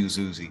Uzis, we use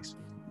Uzis.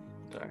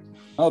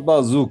 How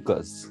about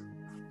bazookas?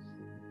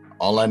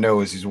 All I know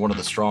is he's one of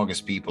the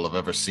strongest people I've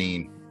ever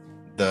seen.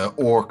 The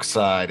orc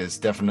side is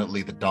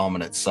definitely the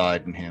dominant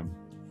side in him.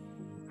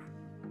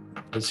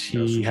 Does he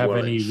That's have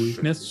what I any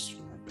should-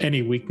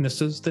 any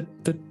weaknesses that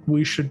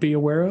we should be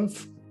aware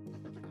of?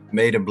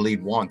 Made him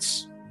bleed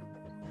once.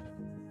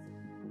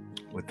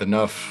 With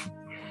enough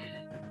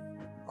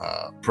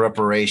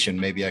preparation,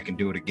 maybe I can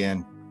do it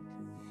again.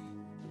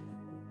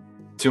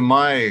 To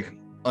my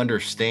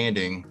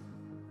understanding,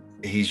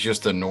 he's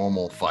just a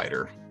normal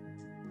fighter.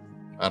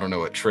 I don't know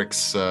what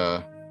tricks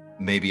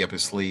maybe up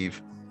his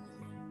sleeve.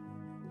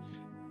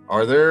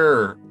 Are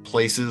there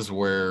places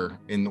where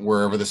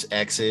wherever this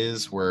X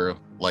is, where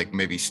like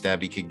maybe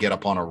Stabby could get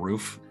up on a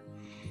roof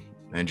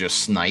and just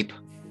snipe?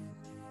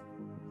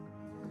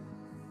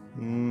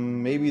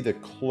 Maybe the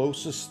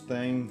closest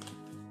thing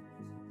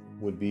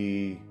would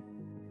be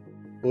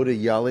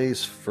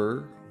Odayale's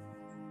Fur,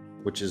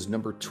 which is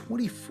number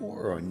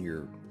 24 on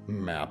your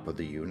map of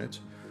the unit.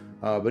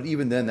 But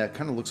even then, that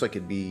kind of looks like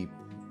it'd be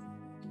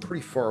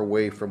pretty far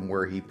away from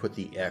where he put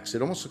the X.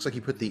 It almost looks like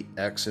he put the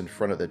X in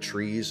front of the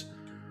trees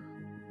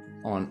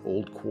on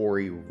Old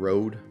Quarry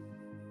Road.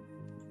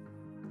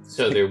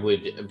 So there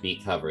would be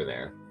cover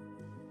there.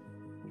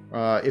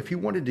 If he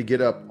wanted to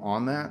get up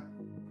on that,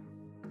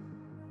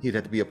 he'd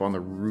have to be up on the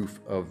roof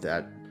of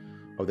that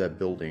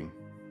building.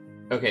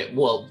 Okay,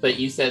 well, but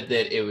you said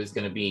that it was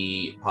going to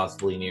be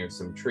possibly near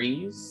some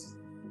trees.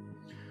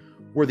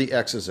 Where the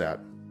X is at.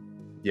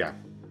 Yeah.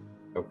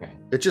 Okay.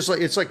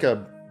 It's like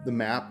the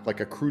map, like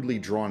a crudely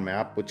drawn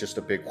map with just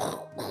a big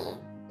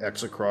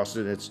X across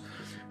it.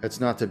 It's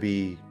not to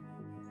be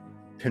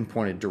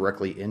pinpointed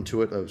directly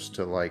into it as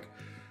to like,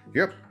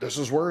 yep, this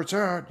is where it's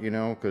at,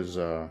 because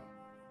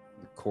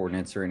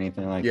Coordinates or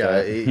anything like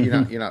yeah,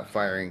 that. you're not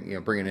firing,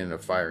 bringing in a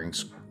firing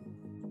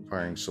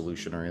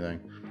solution or anything.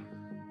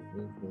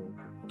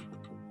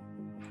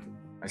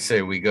 I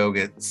say we go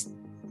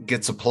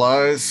get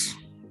supplies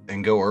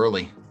and go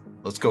early.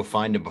 Let's go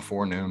find him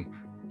before noon.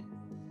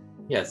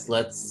 Yes,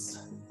 let's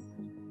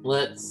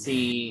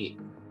see.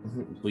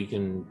 We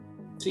can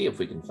see if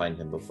we can find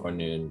him before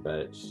noon,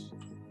 but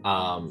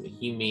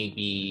he may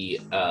be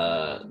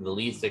the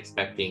least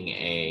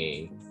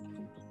expecting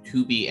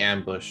to be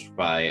ambushed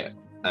by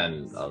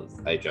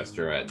I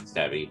gesture at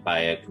Stabby, by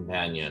a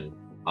companion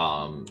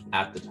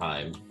at the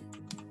time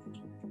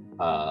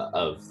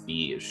of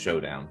the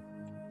showdown.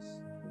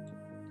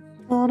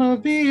 Gonna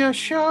be a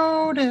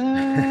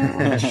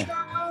showdown,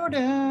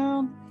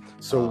 showdown.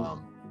 So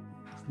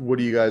what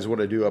do you guys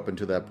want to do up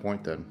until that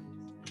point then?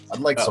 I'd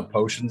like some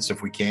potions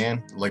if we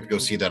can. I'd like to go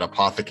see that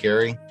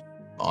apothecary.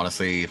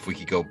 Honestly, if we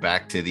could go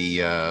back to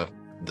the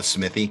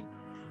smithy,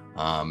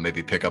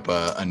 maybe pick up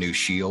a new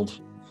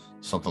shield,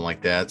 something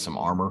like that, some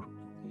armor.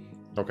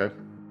 Okay.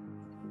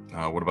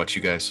 What about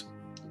you guys?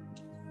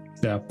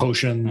 Yeah,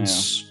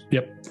 potions.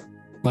 Yeah. Yep,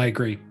 I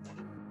agree.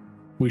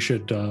 We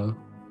should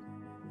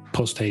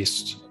post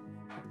haste.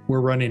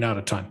 We're running out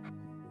of time.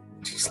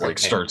 Just like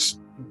starts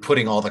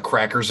putting all the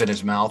crackers in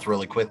his mouth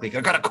really quickly.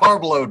 I got a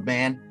carb load,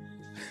 man.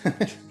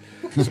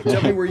 So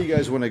tell me where you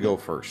guys want to go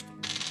first.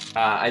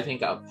 I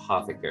think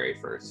apothecary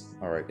first.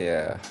 All right.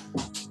 Yeah.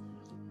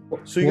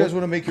 So you guys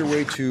want to make your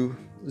way to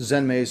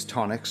Zenmei's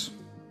Tonics.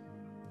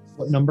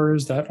 What number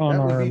is that on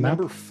That would our be map?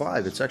 number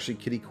 5. It's actually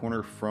kitty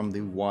corner from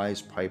the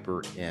Wise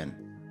Piper Inn.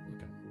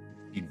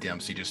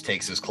 Dempsey just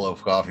takes his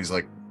cloak off. He's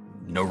like,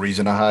 no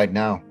reason to hide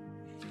now.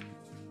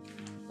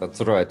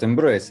 That's right.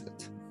 Embrace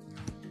it.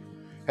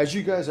 As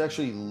you guys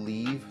actually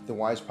leave the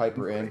Wise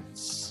Piper Inn,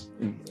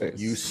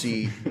 you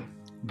see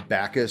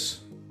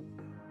Bacchus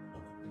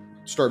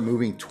start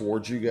moving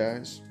towards you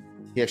guys.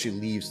 He actually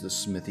leaves the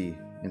smithy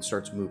and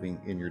starts moving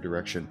in your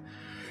direction.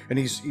 And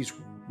he's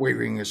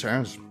waving his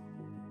hands.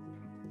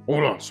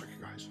 Hold on a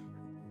second, guys.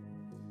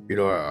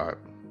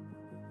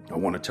 I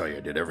want to tell you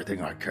I did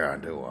everything I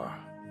can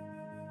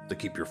to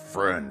keep your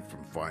friend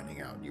from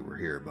finding out you were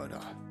here, but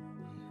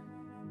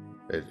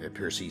it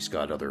appears he's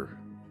got other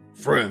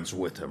friends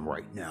with him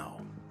right now,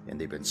 and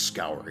they've been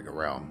scouring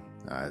around.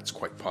 It's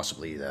quite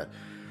possibly that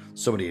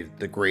somebody at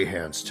the Grey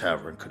Hands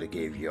Tavern could have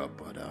gave you up,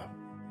 but I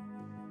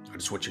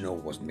just want you to know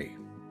it wasn't me.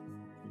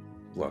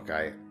 Look,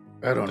 I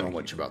don't know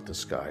much about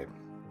this guy,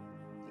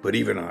 but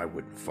even I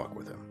wouldn't fuck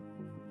with him.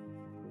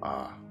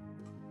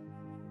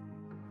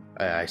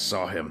 I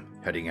saw him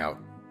heading out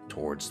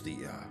towards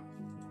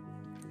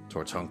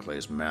towards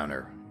Hunclay's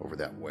Manor over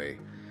that way.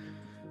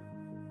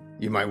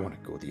 You might want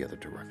to go the other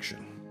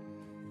direction.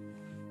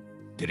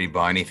 Did he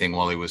buy anything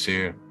while he was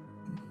here?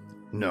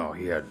 No,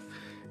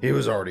 he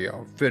was already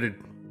outfitted.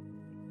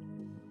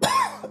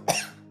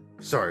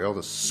 Sorry, all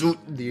the soot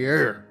in the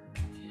air.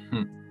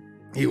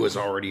 He was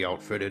already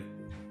outfitted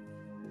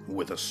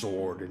with a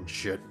sword and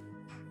shit.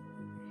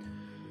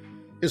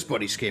 His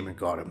buddies came and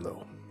got him,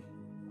 though.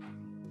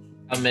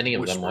 How many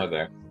of them were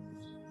there?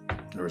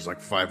 There was like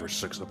 5 or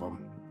 6 of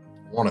them.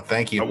 I want to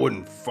thank you. I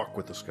wouldn't fuck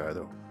with this guy,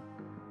 though.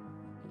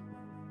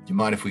 Do you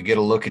mind if we get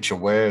a look at your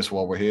wares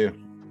while we're here?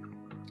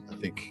 I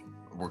think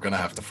we're going to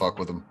have to fuck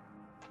with him.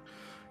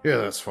 Yeah,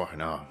 that's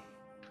fine.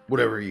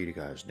 Whatever you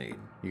guys need.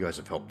 You guys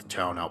have helped the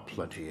town out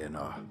plenty, and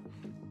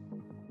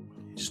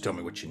just tell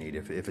me what you need.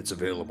 If it's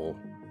available,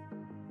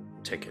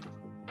 take it.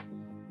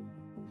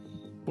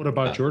 What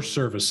about your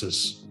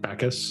services,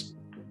 Bacchus?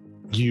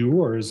 You,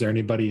 or is there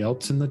anybody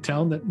else in the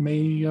town that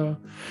may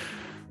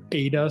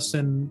aid us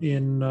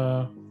in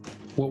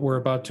what we're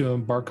about to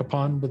embark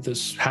upon with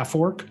this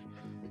half-orc?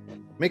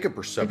 Make a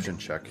perception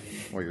check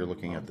while you're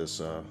looking at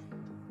this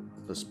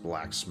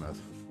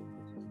blacksmith.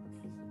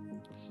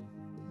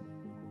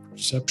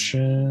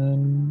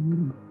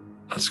 Perception.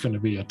 That's going to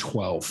be a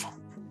 12.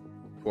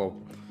 Well,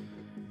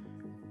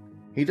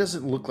 he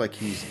doesn't look like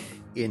he's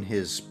in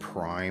his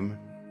prime.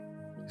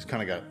 He's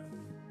kind of got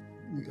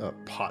a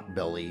pot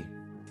belly.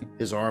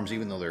 His arms,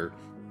 even though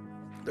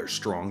they're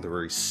strong, they're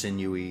very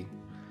sinewy.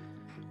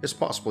 It's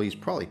possible he's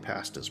probably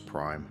past his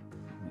prime.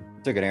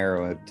 Took an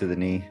arrow to the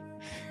knee.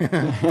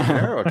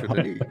 Arrow to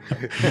the knee.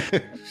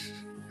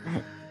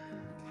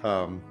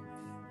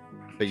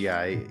 But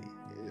yeah,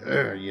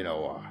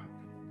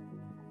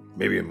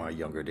 maybe in my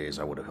younger days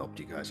I would have helped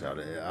you guys out.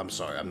 I'm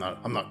sorry, I'm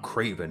not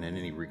craven in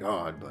any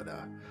regard, but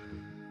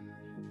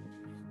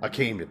I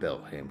came to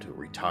Belhaim to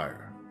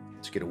retire,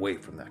 to get away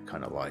from that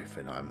kind of life,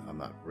 and I'm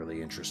not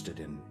really interested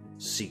in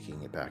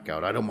seeking it back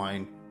out. I don't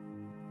mind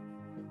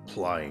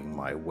plying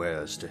my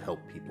wares to help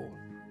people,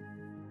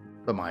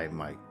 but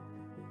my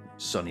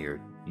sunnier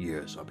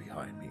years are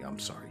behind me. I'm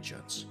sorry,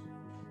 gents.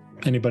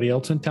 Anybody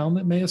else in town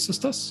that may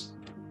assist us?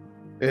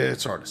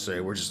 It's hard to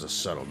say. We're just a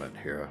settlement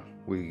here.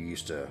 We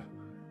used to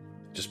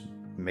just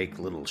make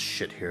little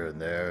shit here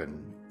and there,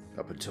 and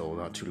up until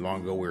not too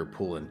long ago, we were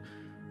pulling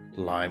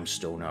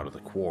limestone out of the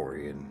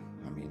quarry, and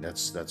I mean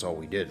that's all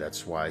we did.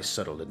 That's why I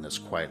settled in this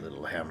quiet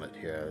little hamlet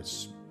here.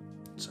 It's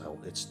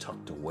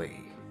tucked away.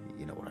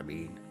 You know what I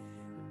mean?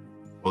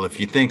 Well, if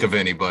you think of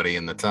anybody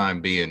in the time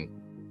being,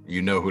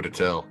 you know who to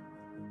tell.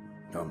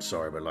 I'm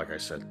sorry, but like I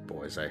said,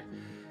 boys,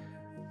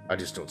 I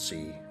just don't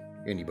see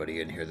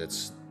anybody in here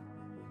that's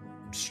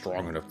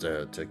strong enough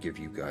to give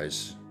you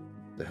guys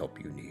the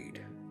help you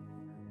need.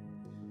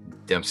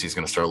 Dempsey's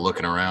gonna start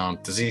looking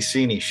around. Does he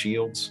see any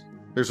shields?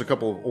 There's a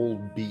couple of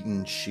old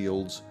beaten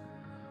shields.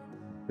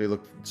 They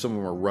look, some of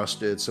them are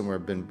rusted, some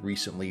have been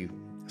recently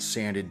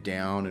sanded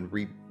down and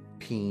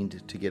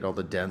repeened to get all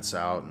the dents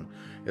out, and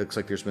it looks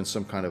like there's been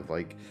some kind of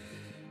like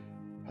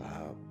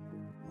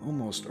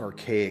almost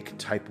archaic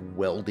type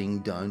welding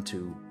done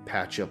to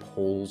patch up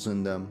holes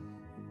in them.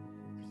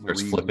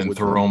 Starts flipping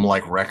through them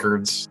like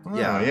records.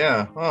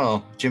 Yeah.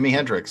 Oh, Jimi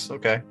Hendrix.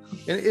 Okay.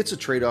 And it's a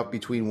trade-off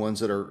between ones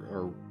that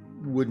are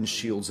wooden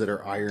shields that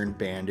are iron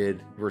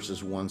banded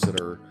versus ones that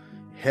are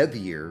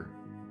heavier,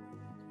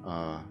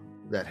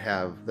 that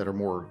are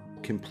more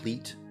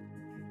complete.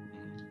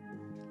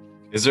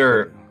 Is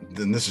there?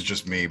 Then this is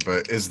just me,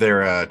 but is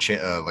there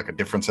like a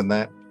difference in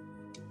that?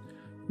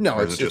 No,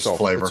 it's just all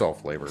flavor. It's all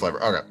flavor.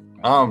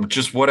 Okay.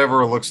 Just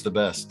whatever looks the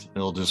best.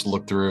 He'll just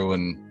look through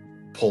and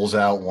pulls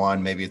out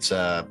one. Maybe it's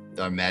I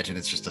imagine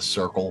it's just a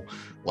circle,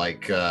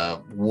 like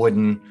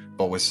wooden,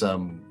 but with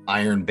some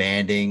iron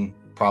banding.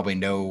 Probably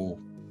no,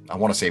 I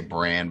want to say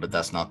brand, but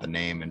that's not the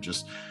name. And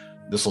just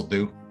this will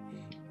do.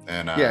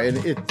 And yeah,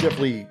 and it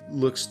definitely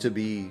looks to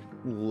be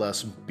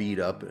less beat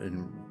up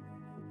and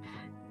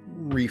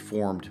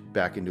reformed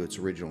back into its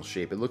original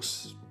shape. It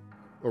looks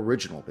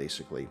original,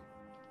 basically.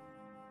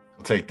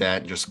 I'll take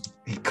that. Just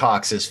he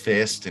cocks his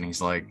fist and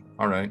he's like,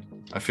 "All right,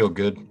 I feel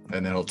good."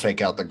 And then he'll take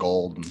out the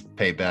gold and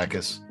pay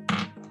Bacchus.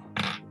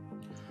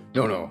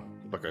 No,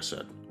 like I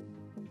said,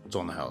 it's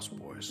on the house,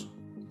 boys.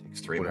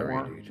 Takes three Whatever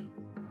more. you need.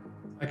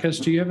 Because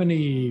do you have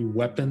any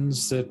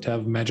weapons that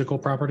have magical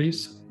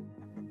properties?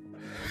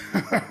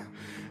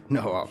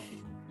 No,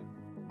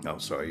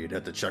 sorry. You'd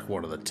have to check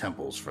one of the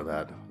temples for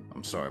that.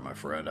 I'm sorry, my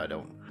friend. I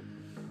don't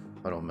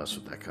mess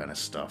with that kind of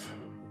stuff.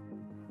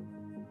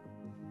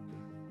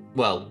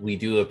 Well, we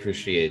do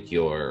appreciate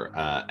your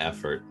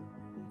effort.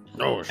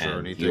 Oh, sure.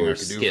 And Anything your I can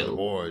do for skill. the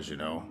boys, you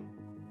know.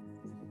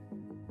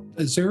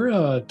 Does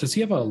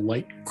he have a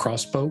light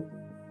crossbow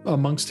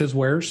amongst his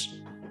wares?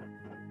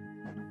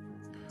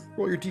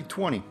 Roll your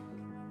D20.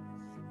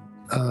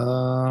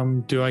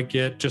 Do I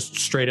get just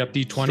straight up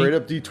D20? Straight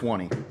up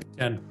D20.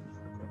 10.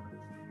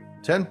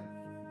 10?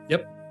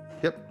 Yep.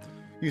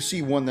 You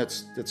see one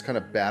that's kind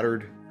of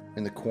battered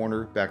in the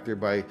corner back there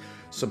by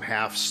some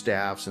half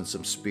staffs and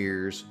some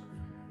spears.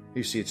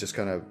 You see it's just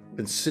kind of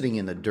been sitting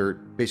in the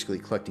dirt, basically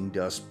collecting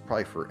dust,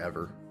 probably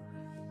forever.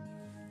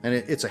 And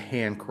it's a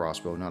hand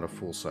crossbow, not a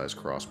full-size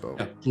crossbow.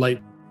 Yeah,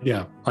 light.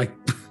 Yeah, I'm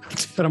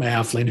a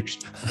halfling.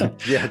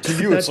 Yeah,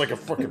 to you it's like a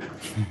fucking...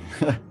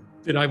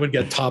 And I would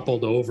get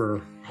toppled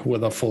over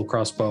with a full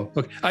crossbow.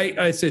 Okay,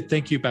 I said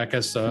thank you,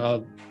 Bacchus.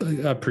 I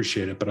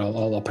appreciate it, but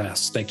I'll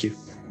pass. Thank you.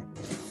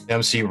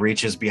 MC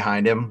reaches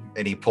behind him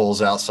and he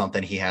pulls out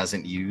something he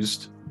hasn't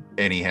used,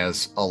 and he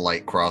has a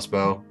light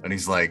crossbow, and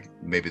he's like,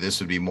 "Maybe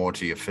this would be more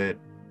to your fit,"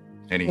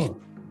 and he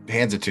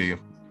hands it to you.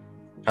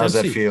 How does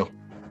that feel?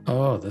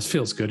 Oh, this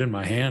feels good in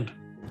my hand.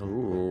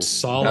 Ooh.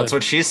 Solid. That's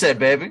what she said,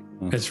 baby.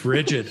 It's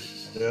rigid.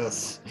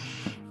 Yes.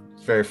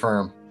 It's very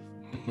firm.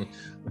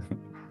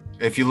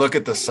 If you look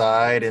at the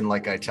side in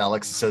like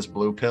italics, it says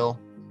blue pill.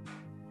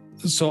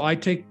 So I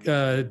take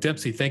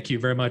Dempsey. Thank you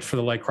very much for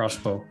the light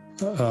crossbow.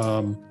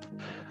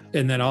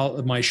 And then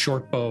my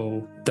short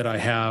bow that I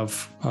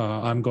have,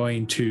 I'm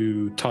going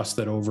to toss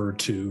that over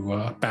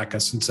to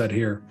Bacchus and said,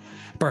 "Here,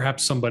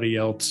 perhaps somebody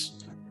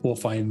else will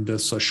find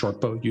this short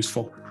bow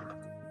useful."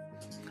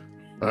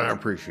 I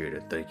appreciate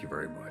it. Thank you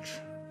very much.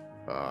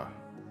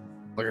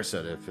 Like I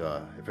said, if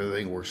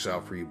everything works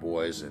out for you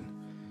boys, and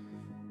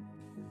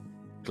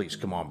please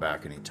come on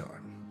back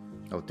anytime.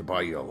 I'd like to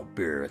buy you all a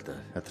beer at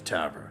the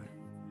tavern.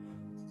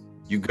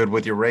 You good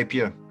with your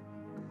rapier?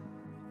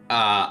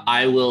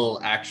 I will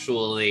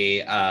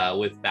actually,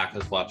 with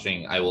Bacchus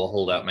watching, I will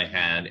hold out my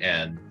hand,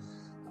 and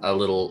a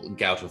little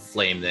gout of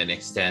flame then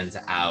extends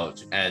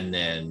out and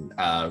then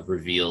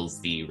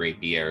reveals the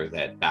rapier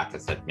that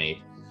Bacchus had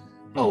made.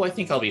 Oh, I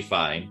think I'll be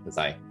fine, as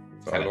I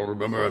don't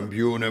remember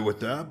imbuing it with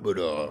that, but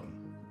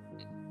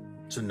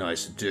it's a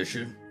nice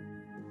addition.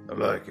 I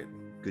like it.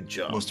 Good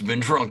job. Must have been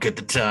drunk at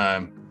the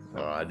time.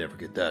 I'd never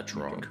get that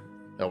drunk.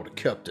 I would have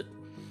kept it.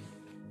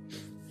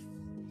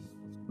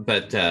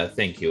 But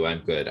thank you, I'm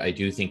good. I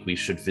do think we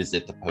should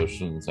visit the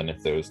potions, and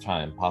if there's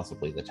time,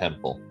 possibly the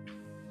temple.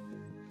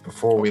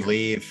 Before we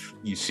leave,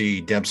 you see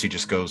Dempsey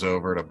just goes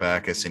over to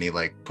Bacchus and he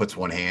like puts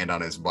one hand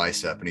on his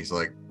bicep and he's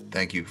like,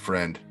 "Thank you,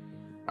 friend.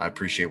 I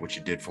appreciate what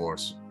you did for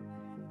us."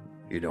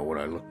 You know, when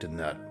I looked in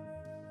that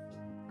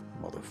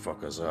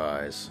motherfucker's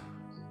eyes,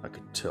 I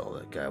could tell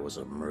that guy was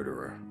a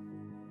murderer.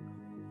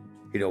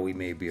 You know, we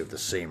may be of the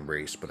same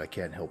race, but I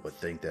can't help but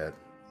think that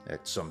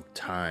at some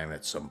time,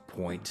 at some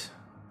point,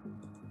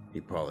 he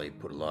probably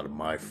put a lot of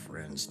my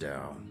friends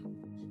down.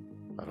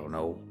 I don't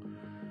know.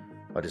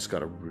 I just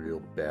got a real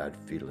bad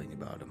feeling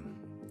about him.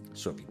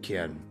 So if you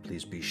can,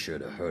 please be sure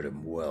to hurt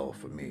him well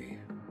for me.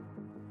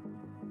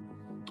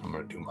 I'm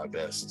gonna do my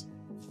best.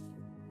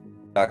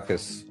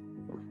 Bacchus,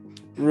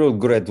 real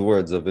great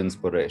words of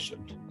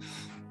inspiration.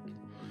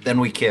 Then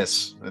we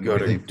kiss. And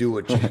Gotta we do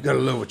what you gotta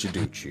love what you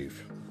do,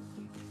 Chief.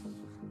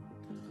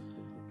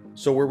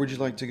 So where would you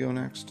like to go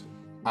next?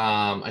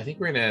 I think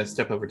we're gonna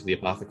step over to the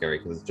apothecary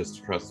because it's just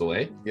across the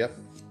way. Yep,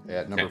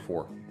 at number Okay.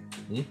 4.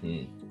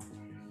 Mm-hmm.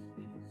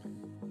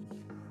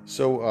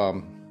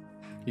 So,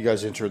 you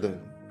guys enter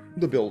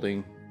the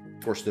building.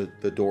 Of course,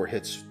 the door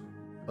hits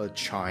a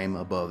chime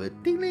above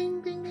it. Ding,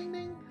 ding, ding, ding,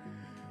 ding.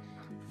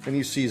 And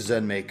you see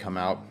Zenmei come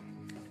out.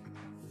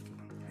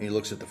 And he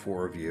looks at the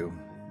 4 of you.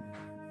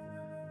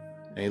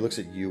 And he looks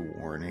at you,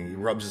 Warren, and he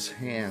rubs his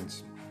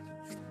hands.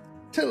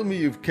 Tell me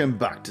you've come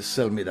back to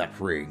sell me that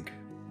ring.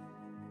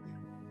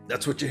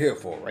 That's what you're here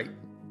for, right?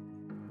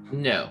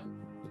 No,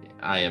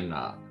 I am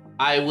not.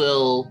 I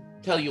will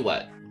tell you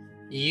what.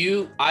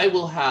 I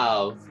will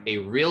have a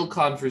real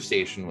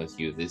conversation with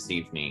you this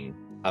evening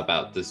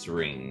about this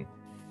ring,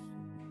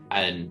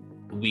 and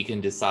we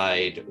can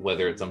decide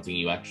whether it's something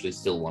you actually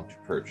still want to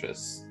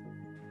purchase.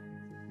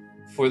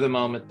 For the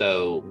moment,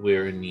 though,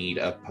 we're in need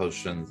of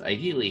potions,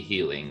 ideally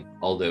healing,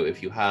 although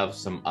if you have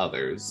some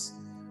others,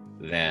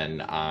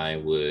 then I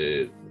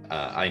would,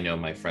 I know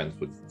my friends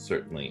would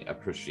certainly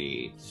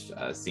appreciate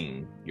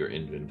seeing your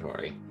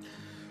inventory.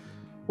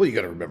 Well, you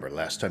got to remember,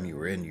 last time you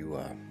were in, you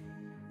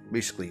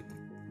basically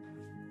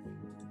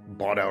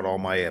bought out all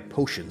my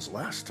potions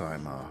last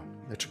time.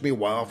 It took me a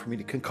while for me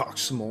to concoct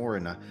some more,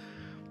 and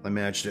I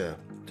managed to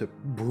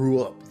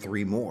brew up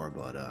 3 more,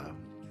 but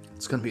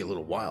it's going to be a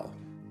little while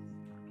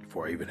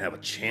before I even have a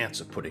chance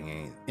of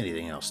putting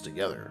anything else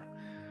together.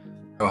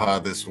 know how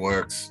this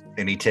works.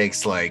 And he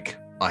takes like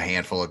a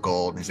handful of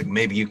gold. And he's like,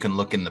 maybe you can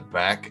look in the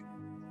back.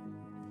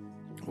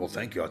 Well,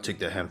 thank you. I'll take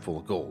that handful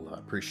of gold. I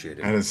appreciate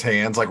it. And his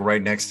hand's like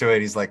right next to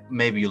it. He's like,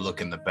 maybe you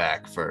look in the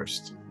back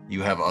first.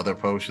 You have other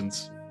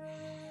potions?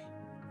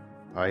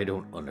 I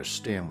don't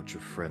understand what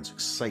your friend's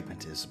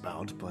excitement is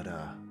about, but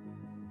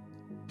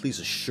please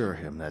assure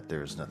him that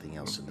there's nothing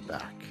else in the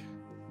back.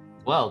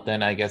 Well,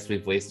 then I guess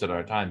we've wasted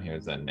our time here,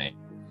 Zenmei.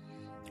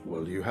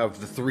 Well, you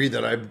have the 3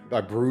 that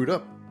I brewed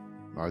up.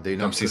 Are they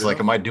not? He's like,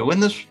 am I doing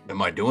this?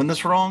 Am I doing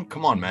this wrong?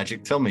 Come on,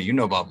 Magic. Tell me. You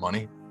know about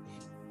money.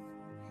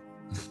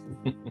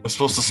 I'm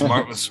supposed to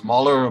smart with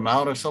smaller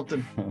amount or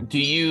something? Do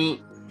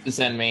you,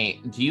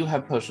 Zenmei, do you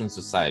have potions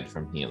aside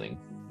from healing?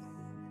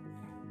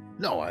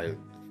 No,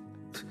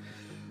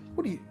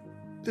 what do you...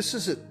 This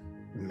isn't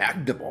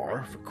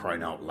Magdabar, for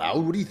crying out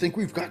loud. What do you think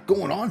we've got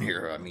going on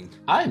here? I mean...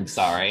 I'm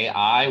sorry.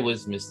 I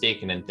was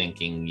mistaken in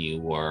thinking you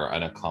were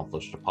an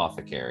accomplished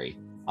apothecary.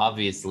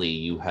 Obviously,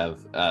 you have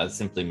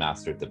simply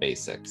mastered the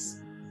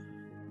basics.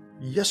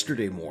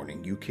 Yesterday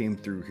morning, you came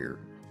through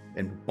here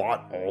and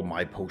bought all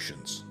my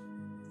potions.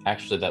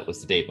 Actually, that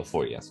was the day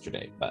before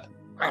yesterday, but...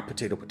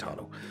 Potato,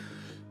 potato.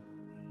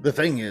 The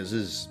thing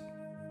is,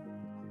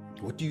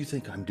 what do you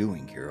think I'm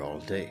doing here all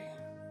day?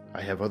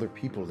 I have other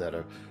people that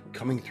are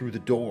coming through the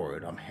door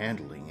and I'm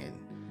handling,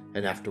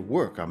 and after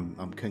work,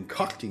 I'm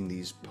concocting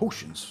these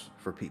potions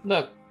for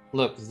people.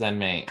 Look,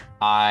 Zenmei,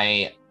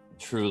 I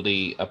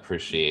truly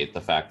appreciate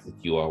the fact that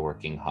you are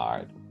working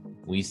hard.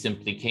 We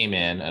simply came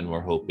in and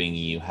were hoping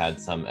you had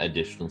some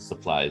additional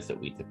supplies that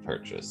we could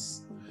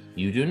purchase.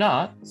 You do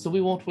not, so we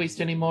won't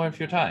waste any more of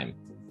your time.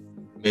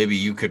 Maybe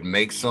you could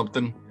make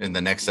something in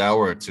the next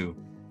hour or two.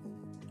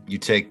 You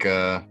take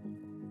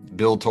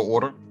build to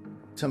order.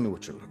 Tell me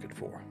what you're looking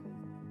for.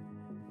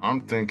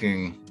 I'm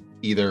thinking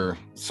either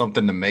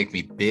something to make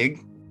me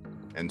big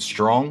and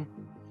strong,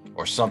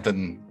 or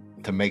something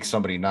to make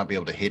somebody not be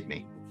able to hit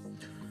me.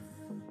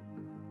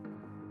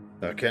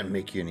 I can't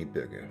make you any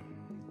bigger,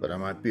 but I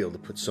might be able to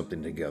put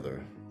something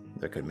together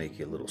that could make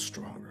you a little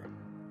stronger.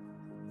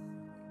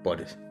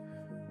 But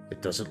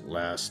it doesn't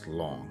last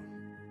long,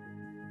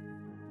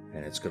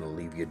 and it's going to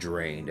leave you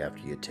drained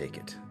after you take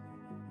it.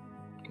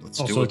 Let's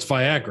do Also, it. it's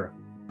Viagra.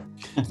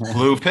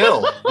 Blue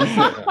pill.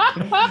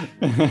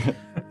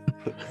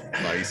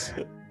 Nice.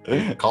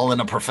 Calling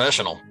a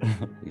professional.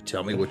 You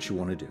tell me what you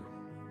want to do.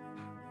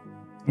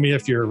 I mean,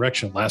 if your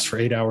erection lasts for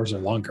 8 hours or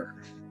longer.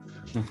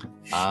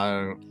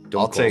 I'll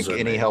call take Zen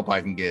any Man. help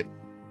I can get.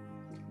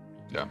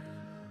 Yeah.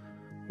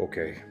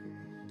 Okay,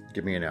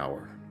 give me an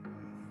hour.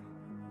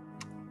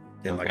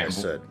 And like Okay. I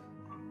said,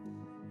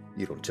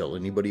 you don't tell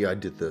anybody I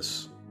did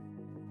this.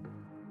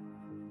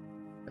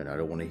 And I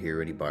don't want to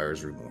hear any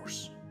buyer's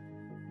remorse.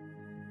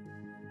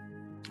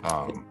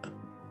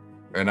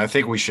 And I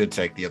think we should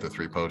take the other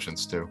 3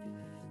 potions too.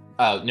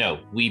 No,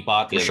 we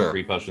bought the For other sure.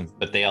 3 potions,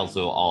 but they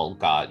also all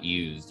got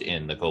used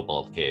in the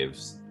Cobalt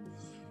Caves.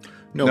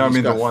 No, No, I he's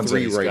mean the got ones that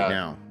 3 he's right got.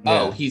 now.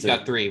 Oh, Yeah, he's so-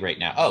 got 3 right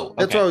now. Oh, okay.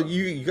 That's all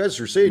you guys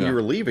were saying. Yeah. You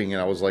were leaving,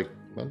 and I was like,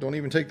 "Well, don't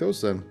even take those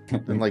then."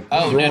 And like,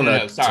 Oh, no, throwing no, a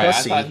no. Sorry, I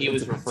tussy. thought he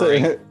was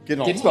referring. Getting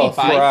all Didn't about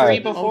he buy pride. 3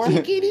 before? I'll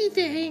take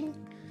anything.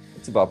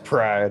 It's about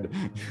pride.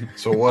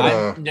 So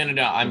what?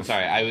 No. I'm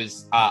sorry.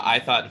 I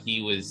thought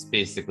he was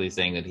basically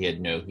saying that he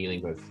had no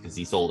healing potions because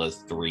he sold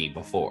us 3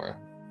 before.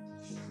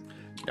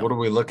 What are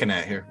we looking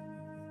at here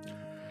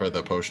for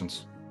the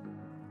potions?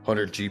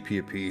 100 GP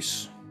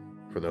apiece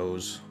for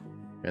those,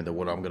 and then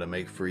what I'm gonna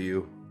make for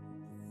you,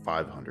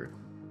 500.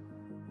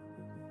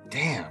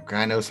 Damn,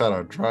 guy knows how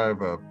to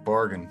drive a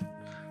bargain.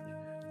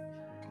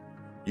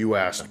 You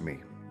asked me.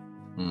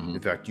 Mhm. In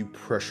fact, you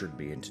pressured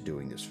me into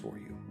doing this for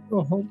you.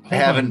 Oh, hold I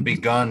haven't on.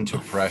 begun to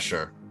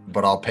pressure,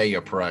 but I'll pay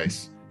your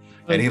price.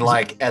 And he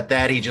at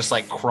that he just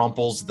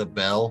crumples the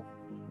bell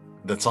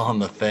that's on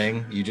the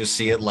thing. You just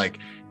see it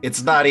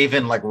it's not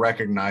even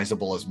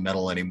recognizable as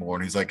metal anymore.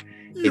 And he's like,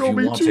 if you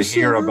want to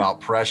hear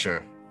about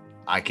pressure,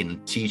 I can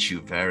teach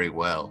you very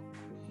well.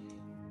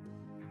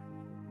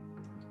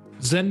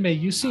 Zenmei,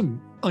 you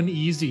seem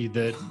uneasy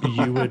that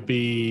you would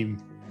be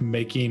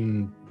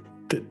making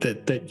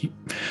that you,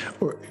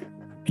 or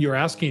you're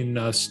asking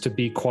us to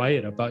be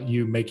quiet about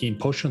you making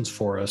potions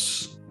for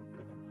us.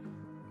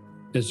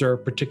 Is there a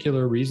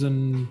particular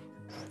reason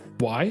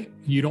why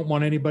you don't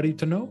want anybody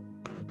to know?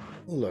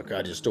 Look,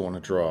 I just don't want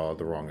to draw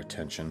the wrong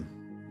attention.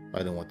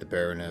 I don't want the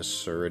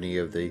Baroness or any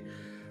of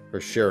or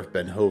Sheriff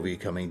Ben Hovey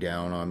coming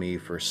down on me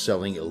for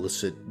selling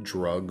illicit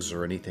drugs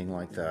or anything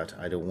like that.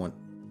 I don't want,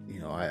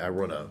 I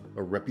run a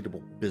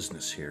reputable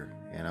business here,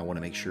 and I want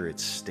to make sure it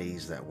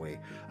stays that way.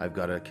 I've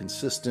got a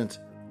consistent,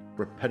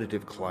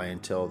 repetitive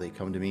clientele. They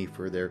come to me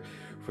for their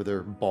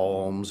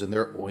balms and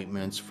their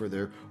ointments, for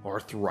their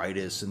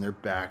arthritis and their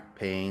back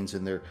pains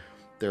and their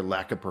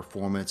lack of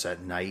performance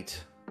at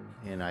night.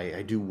 And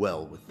I do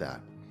well with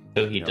that.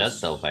 So he does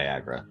sell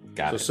Viagra.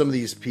 Got So it. some of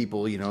these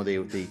people,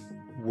 they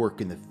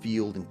work in the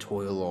field and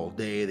toil all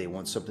day. They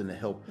want something to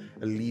help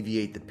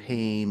alleviate the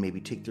pain, maybe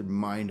take their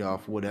mind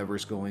off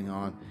whatever's going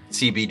on.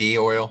 CBD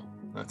oil.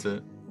 That's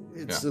it.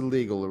 It's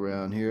illegal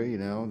around here,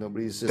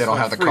 Nobody's. It's They don't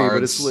not have the free, but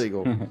cards. it's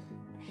legal.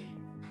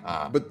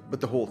 Uh, But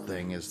the whole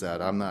thing is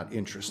that I'm not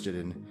interested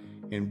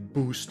in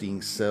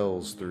boosting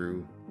sales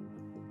through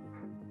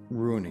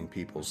ruining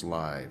people's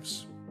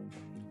lives.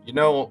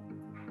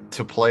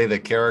 to play the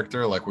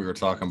character like we were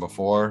talking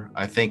before,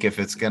 I think if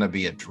it's going to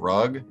be a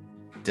drug,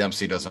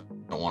 Dempsey doesn't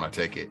want to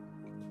take it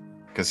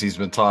because he's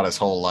been taught his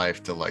whole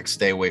life to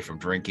stay away from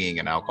drinking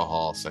and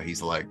alcohol. So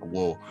he's like,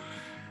 whoa,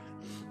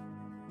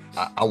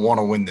 I want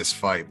to win this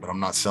fight, but I'm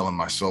not selling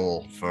my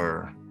soul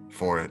for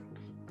it.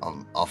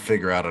 I'll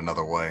figure out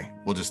another way.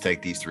 We'll just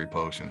take these 3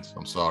 potions.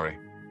 I'm sorry.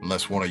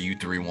 Unless one of you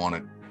 3 want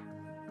it.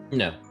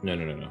 No.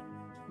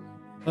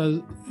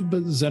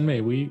 But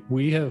Zenmei,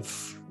 we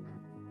have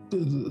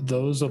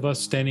those of us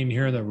standing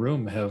here in the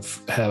room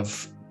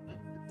have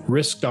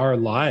risked our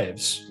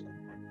lives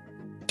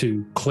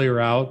to clear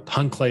out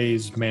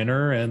Hunclay's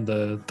manor and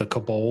the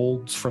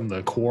kobolds from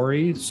the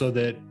quarry so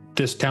that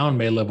this town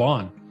may live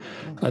on.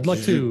 I'd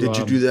like to. Did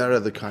you do that out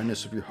of the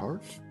kindness of your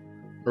heart,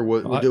 or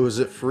what? Was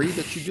it free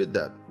that you did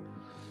that?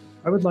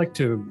 I would like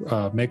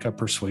to make a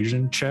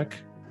persuasion check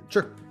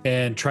Sure.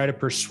 and try to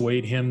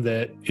persuade him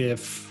that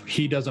if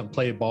he doesn't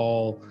play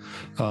ball,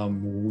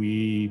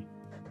 we're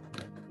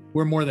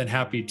more than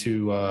happy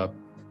to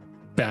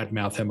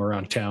badmouth him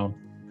around town.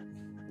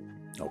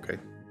 Okay.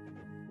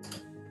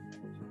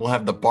 We'll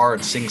have the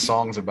bard sing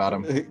songs about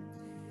him.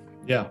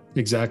 Yeah,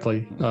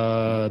 exactly.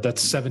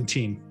 That's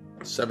 17.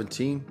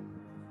 17.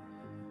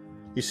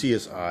 You see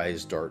his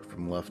eyes dart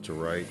from left to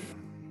right.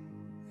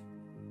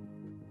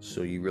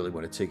 So you really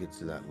want to take it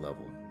to that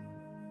level.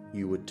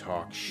 You would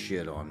talk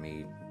shit on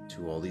me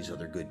to all these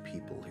other good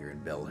people here in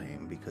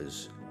Belhaim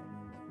because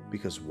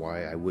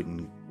why I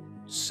wouldn't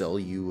sell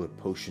you a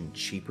potion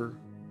cheaper?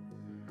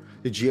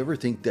 Did you ever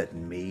think that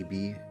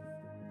maybe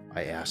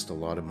I asked a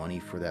lot of money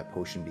for that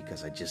potion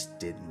because I just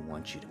didn't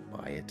want you to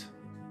buy it?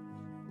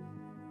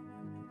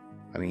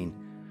 I mean,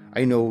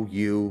 I know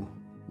you,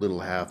 little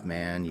half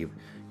man, you've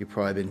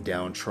probably been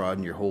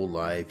downtrodden your whole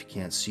life. You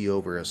can't see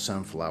over a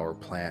sunflower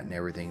plant and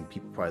everything.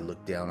 People probably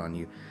look down on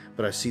you.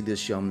 But I see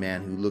this young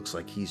man who looks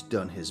like he's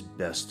done his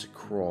best to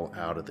crawl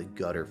out of the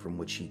gutter from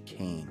which he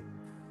came.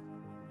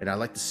 And I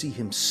like to see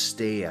him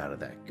stay out of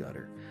that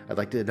gutter. I'd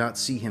like to not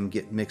see him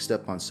get mixed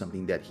up on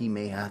something that he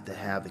may have to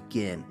have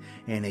again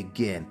and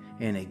again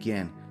and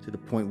again to the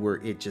point where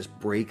it just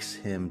breaks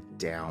him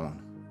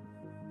down.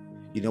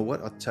 You know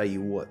what? I'll tell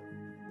you what.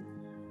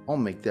 I'll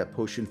make that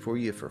potion for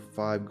you for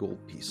 5 gold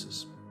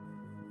pieces.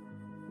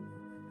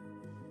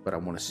 But I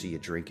want to see you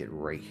drink it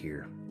right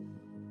here.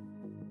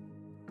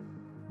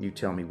 You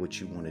tell me what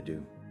you want to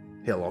do.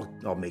 Hell,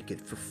 I'll make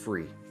it for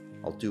free.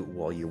 I'll do it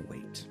while you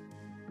wait.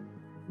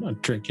 I'm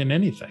not drinking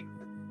anything.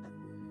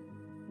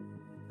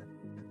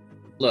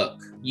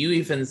 Look, you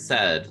even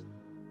said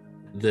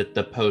that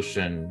the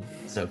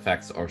potion's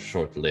effects are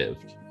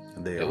short-lived.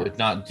 They It are. would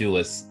not do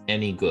us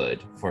any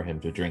good for him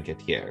to drink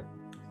it here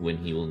when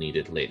he will need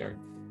it later.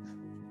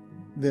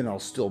 Then I'll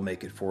still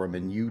make it for him,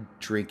 and you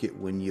drink it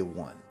when you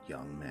want,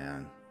 young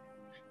man.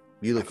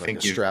 You look I like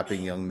think a you-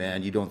 strapping young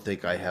man. You don't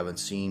think I haven't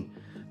seen...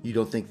 You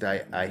don't think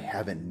that I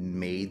haven't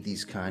made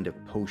these kind of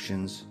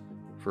potions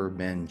for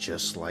men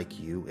just like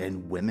you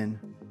and women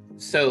who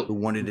So,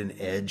 wanted an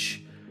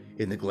edge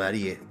in the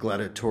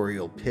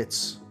gladiatorial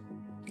pits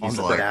on He's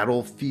the like-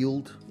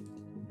 battlefield?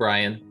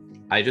 Brian,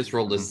 I just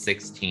rolled a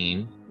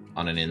 16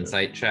 on an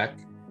insight check.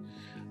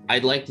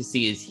 I'd like to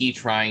see, is he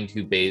trying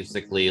to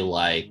basically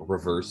like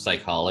reverse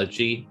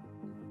psychology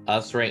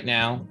us right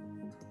now?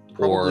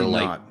 Probably or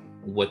like, not.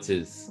 what's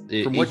his...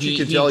 From what you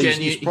can tell,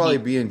 he's probably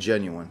being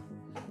genuine.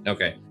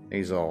 Okay.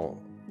 He's all,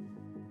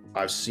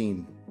 I've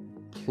seen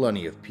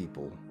plenty of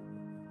people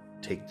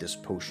take this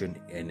potion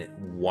and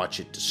watch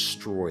it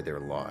destroy their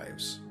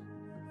lives.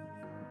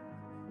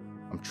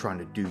 I'm trying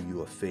to do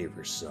you a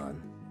favor,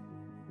 son.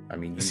 I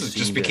mean, This you is,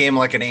 just seem became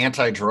like an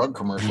anti-drug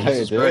commercial. This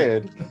I is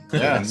great. did.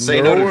 Yeah,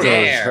 say no to Knowing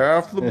drugs. is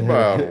half the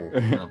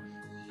battle.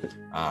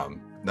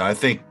 No, I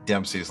think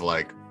Dempsey's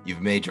like,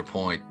 you've made your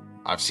point.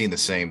 I've seen the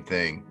same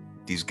thing.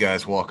 These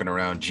guys walking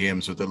around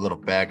gyms with their little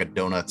bag of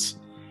donuts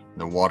and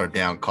their watered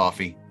down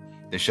coffee.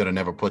 They should have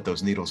never put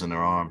those needles in their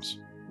arms.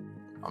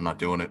 I'm not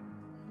doing it.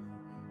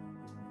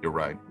 You're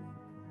right.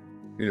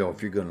 You know,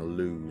 if you're gonna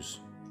lose,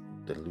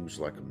 then lose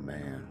like a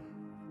man.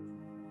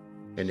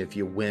 And if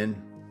you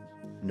win,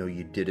 know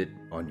you did it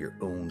on your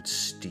own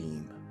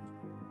steam.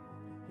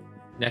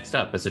 Next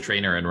up, as a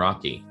trainer in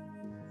Rocky,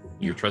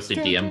 your trusted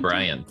DM,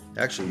 Brian.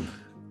 Actually,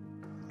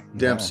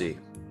 Dempsey,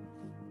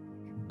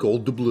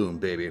 gold doubloon,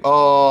 baby.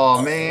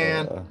 Oh,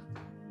 man.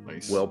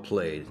 Nice. Well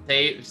played.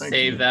 Save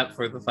you. that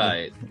for the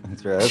fight.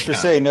 That's right. After Yeah.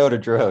 saying no to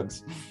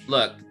drugs.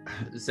 Look,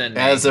 Zen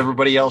as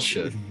everybody else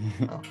should.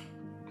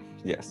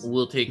 Yes.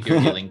 we'll take your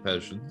healing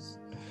potions.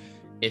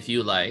 If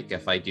you like,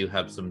 if I do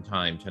have some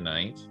time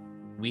tonight,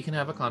 we can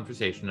have a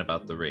conversation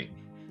about the ring.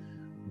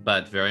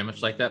 But very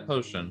much like that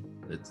potion,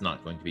 it's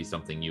not going to be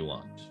something you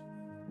want.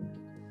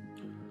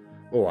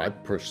 Oh, I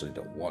personally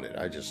don't want it.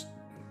 I just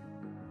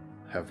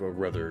have a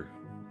rather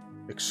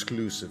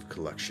exclusive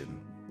collection.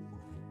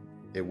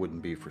 It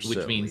wouldn't be for sale.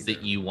 Which means either.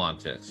 that you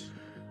want it.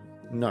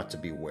 Not to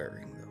be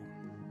wearing, though.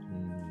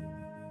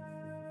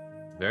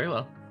 Very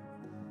well.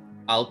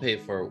 I'll pay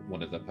for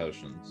one of the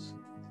potions.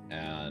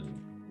 And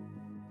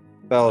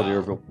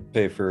Balladeer will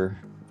pay for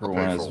I'll one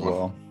pay as for one.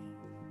 well.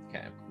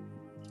 okay.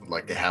 I'd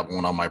like to have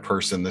one on my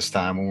person this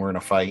time when we're in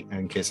a fight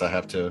in case I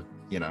have to,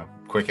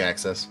 quick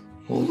access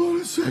Hold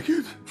on a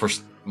second. for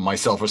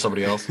myself or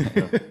somebody else.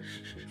 Yeah.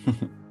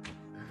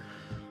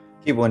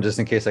 Keep one just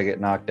in case I get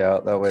knocked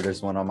out. That way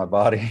there's one on my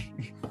body.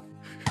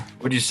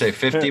 Would you say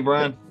 50,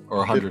 Brian? Or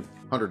 100?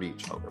 100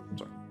 each. Okay.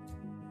 Sorry.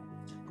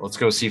 Let's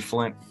go see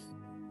Flint.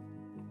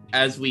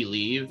 As we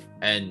leave,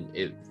 and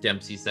if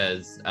Dempsey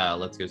says,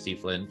 let's go see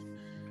Flint,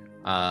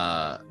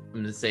 I'm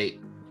going to say,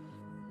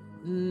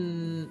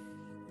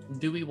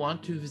 do we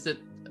want to visit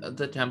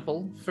the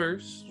temple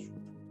first?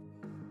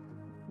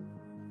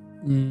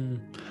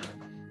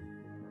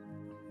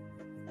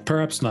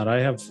 Perhaps not.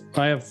 I have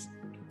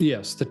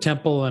yes, the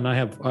temple, and I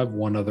have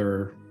one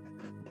other.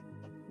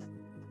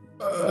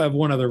 I have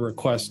one other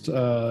request.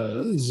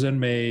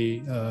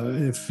 Zenmei,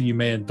 if you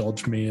may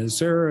indulge me, is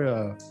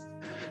there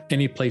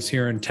any place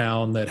here in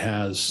town that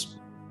has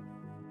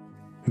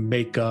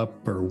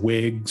makeup or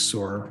wigs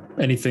or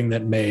anything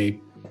that may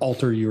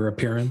alter your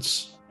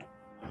appearance?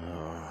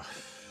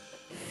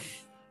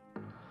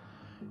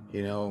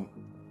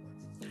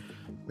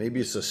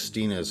 Maybe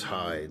Sestina's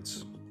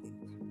hides.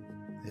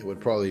 It would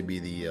probably be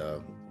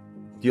the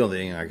only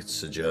thing I could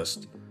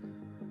suggest.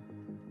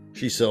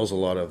 She sells a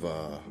lot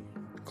of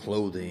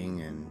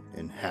clothing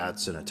and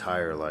hats and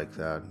attire like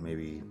that.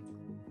 Maybe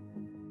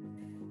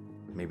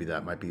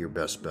that might be your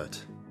best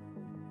bet.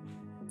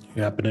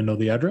 You happen to know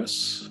the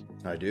address?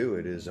 I do.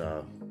 It is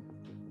that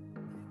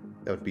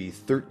would be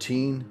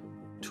 13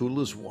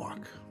 Tula's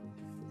Walk.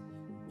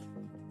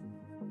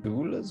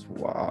 Tula's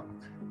Walk.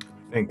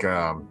 I think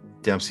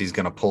Dempsey's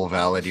going to pull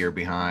Valadier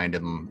behind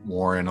him,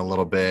 Warren, a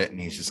little bit, and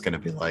he's just going to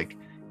be like,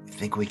 you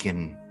think we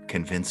can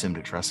convince him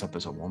to dress up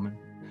as a woman?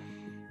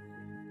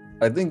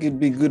 I think it'd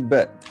be a good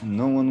bet.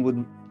 No one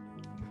would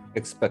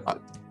expect it.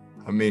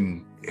 I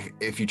mean,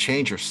 if you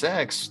change your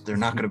sex, they're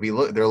not going to be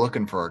they're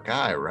looking for a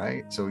guy,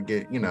 right? So we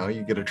get, you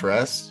get a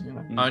dress.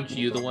 Aren't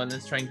you the one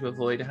that's trying to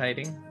avoid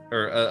hiding?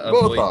 Or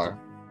Both avoid... are.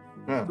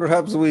 Yeah.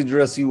 Perhaps we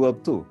dress you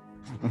up too.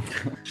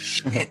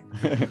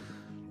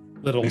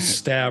 Little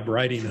stab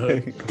Riding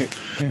Hood.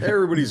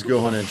 Everybody's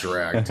going in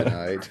drag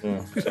tonight.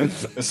 Yeah.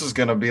 This is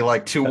gonna be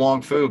like Tu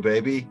Wong Fu,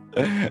 baby.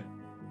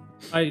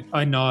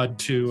 I nod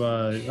to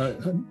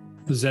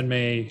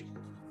Zenmei.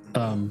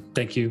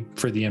 Thank you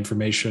for the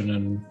information,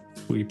 and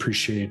we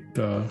appreciate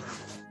you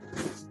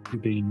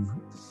being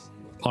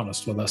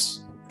honest with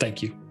us.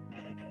 Thank you.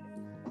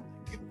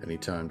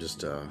 Anytime,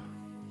 just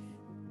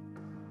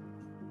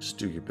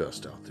do your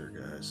best out there,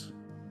 guys.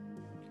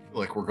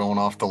 Like we're going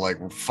off to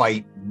like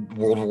fight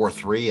World War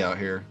III out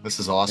here. This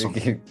is awesome.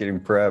 Getting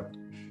prepped.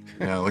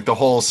 Yeah, like the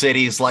whole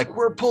city's like,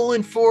 we're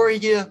pulling for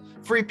you.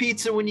 Free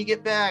pizza when you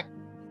get back.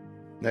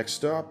 Next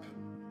stop.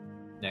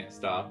 Next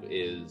stop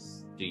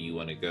is, do you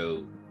want to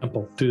go?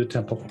 Temple. Do the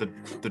temple.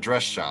 The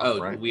dress shop,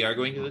 Oh, right? we are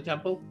going to the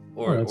temple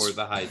or Oh, that's-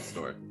 the hide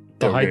store.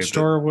 The Okay, hide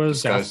store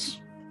was Guys,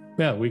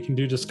 yeah, we can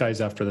do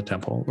disguise after the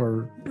temple.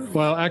 Or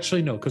well,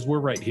 actually no, because we're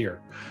right here.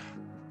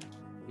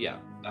 Yeah,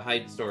 the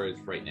hide store is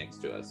right next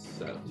to us.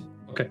 So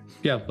Okay.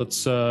 Yeah,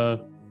 let's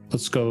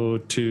go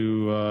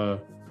to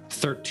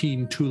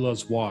 13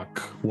 Tula's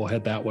Walk. We'll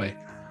head that way.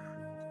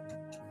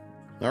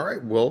 All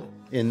right. Well,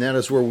 and that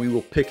is where we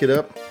will pick it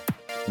up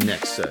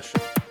next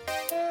session.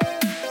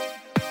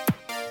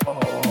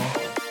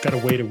 Oh, gotta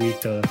wait a week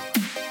to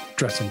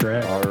dress and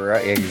drag. All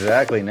right,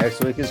 exactly.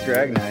 Next week is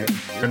drag night.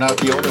 you're not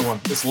the only one.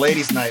 It's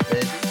ladies' night,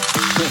 baby.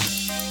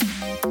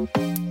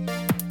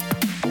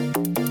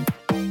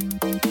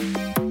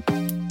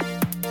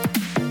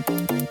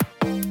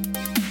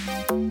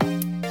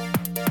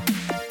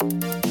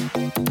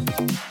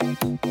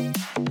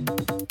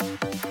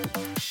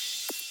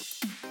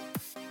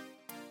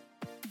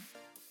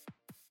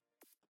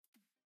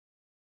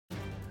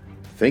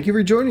 Thank you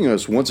for joining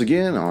us once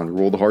again on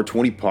Roll the Hard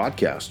 20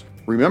 podcast.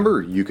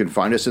 Remember, you can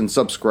find us and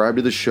subscribe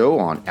to the show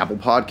on Apple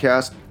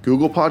Podcasts,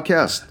 Google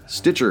Podcasts,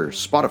 Stitcher,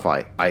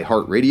 Spotify,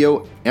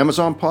 iHeartRadio,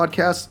 Amazon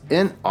Podcasts,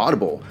 and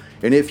Audible.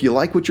 And if you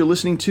like what you're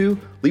listening to,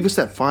 leave us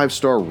that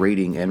 5-star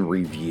rating and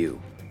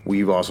review.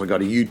 We've also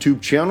got a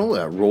YouTube channel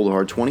at Roll the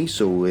Hard 20,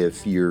 so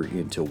if you're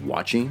into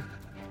watching,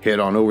 head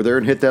on over there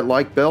and hit that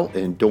like bell,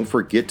 and don't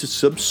forget to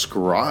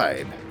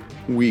subscribe.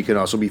 We can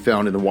also be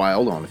found in the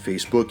wild on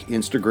Facebook,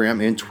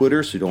 Instagram, and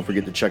Twitter, so don't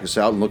forget to check us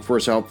out and look for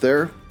us out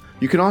there.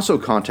 You can also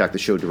contact the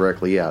show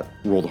directly at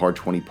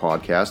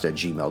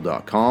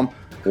rollthehard20podcast@gmail.com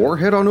or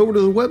head on over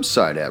to the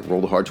website at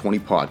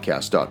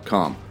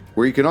rollthehard20podcast.com,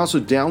 where you can also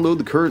download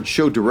the current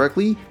show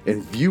directly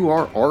and view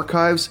our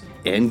archives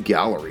and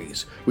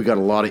galleries. We got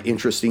a lot of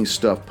interesting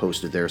stuff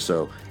posted there,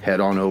 so head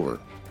on over.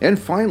 And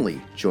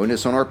finally, join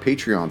us on our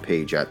Patreon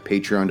page at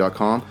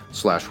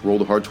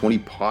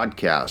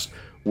patreon.com/rollthehard20podcast,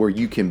 where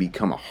you can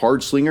become a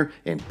hard slinger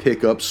and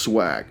pick up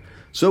swag.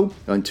 So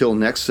until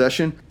next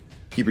session,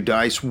 keep your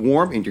dice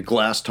warm and your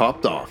glass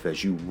topped off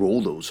as you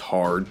roll those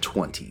hard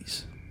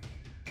 20s.